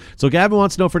 Yeah. So Gavin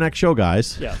wants to know for next show,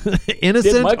 guys. Yeah.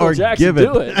 Innocent Did Michael or Jackson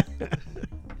given? do it?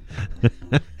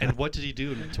 And what did he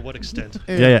do? To what extent?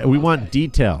 Yeah. We want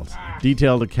detailed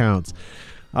accounts.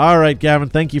 All right, Gavin,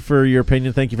 thank you for your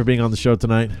opinion. Thank you for being on the show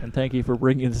tonight. And thank you for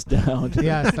bringing this down.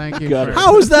 Yes, thank you. Got it.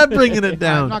 How is that bringing it I'm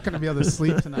down? not going to be able to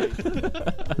sleep tonight.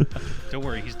 Don't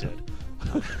worry, he's dead.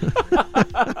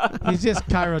 He's just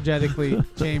cryogenically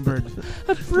chambered.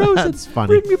 That's funny.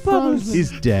 Bring me bubbles.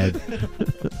 He's dead.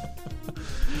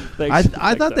 Thanks.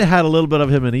 I thought they had a little bit of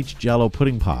him in each Jell-O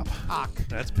pudding pop.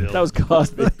 That's Bill. That was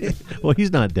Cosby. Well,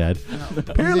 he's not dead. No.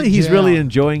 Apparently, in he's jail. really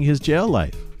enjoying his jail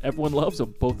life. Everyone loves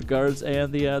him, both the guards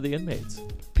and the inmates.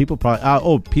 People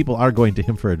probably people are going to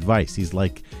him for advice. He's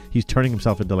turning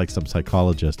himself into like some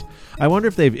psychologist. I wonder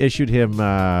if they've issued him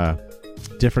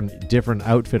different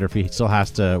outfit, or if he still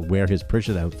has to wear his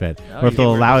prison outfit, No, or if you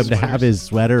they'll can wear allow him those to have his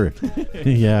sweater.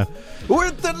 Yeah.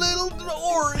 With the little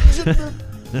orange.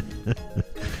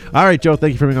 All right, Joe.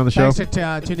 Thank you for being on the show. Thanks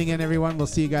for tuning in, everyone. We'll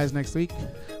see you guys next week.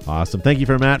 Awesome. Thank you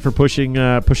for Matt for pushing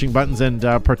buttons and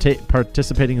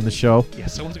participating in the show. Yeah,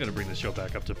 someone's going to bring the show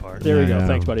back up to par. There we go. Yeah.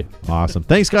 Thanks, buddy. Awesome.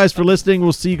 Thanks, guys, for listening.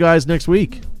 We'll see you guys next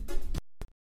week.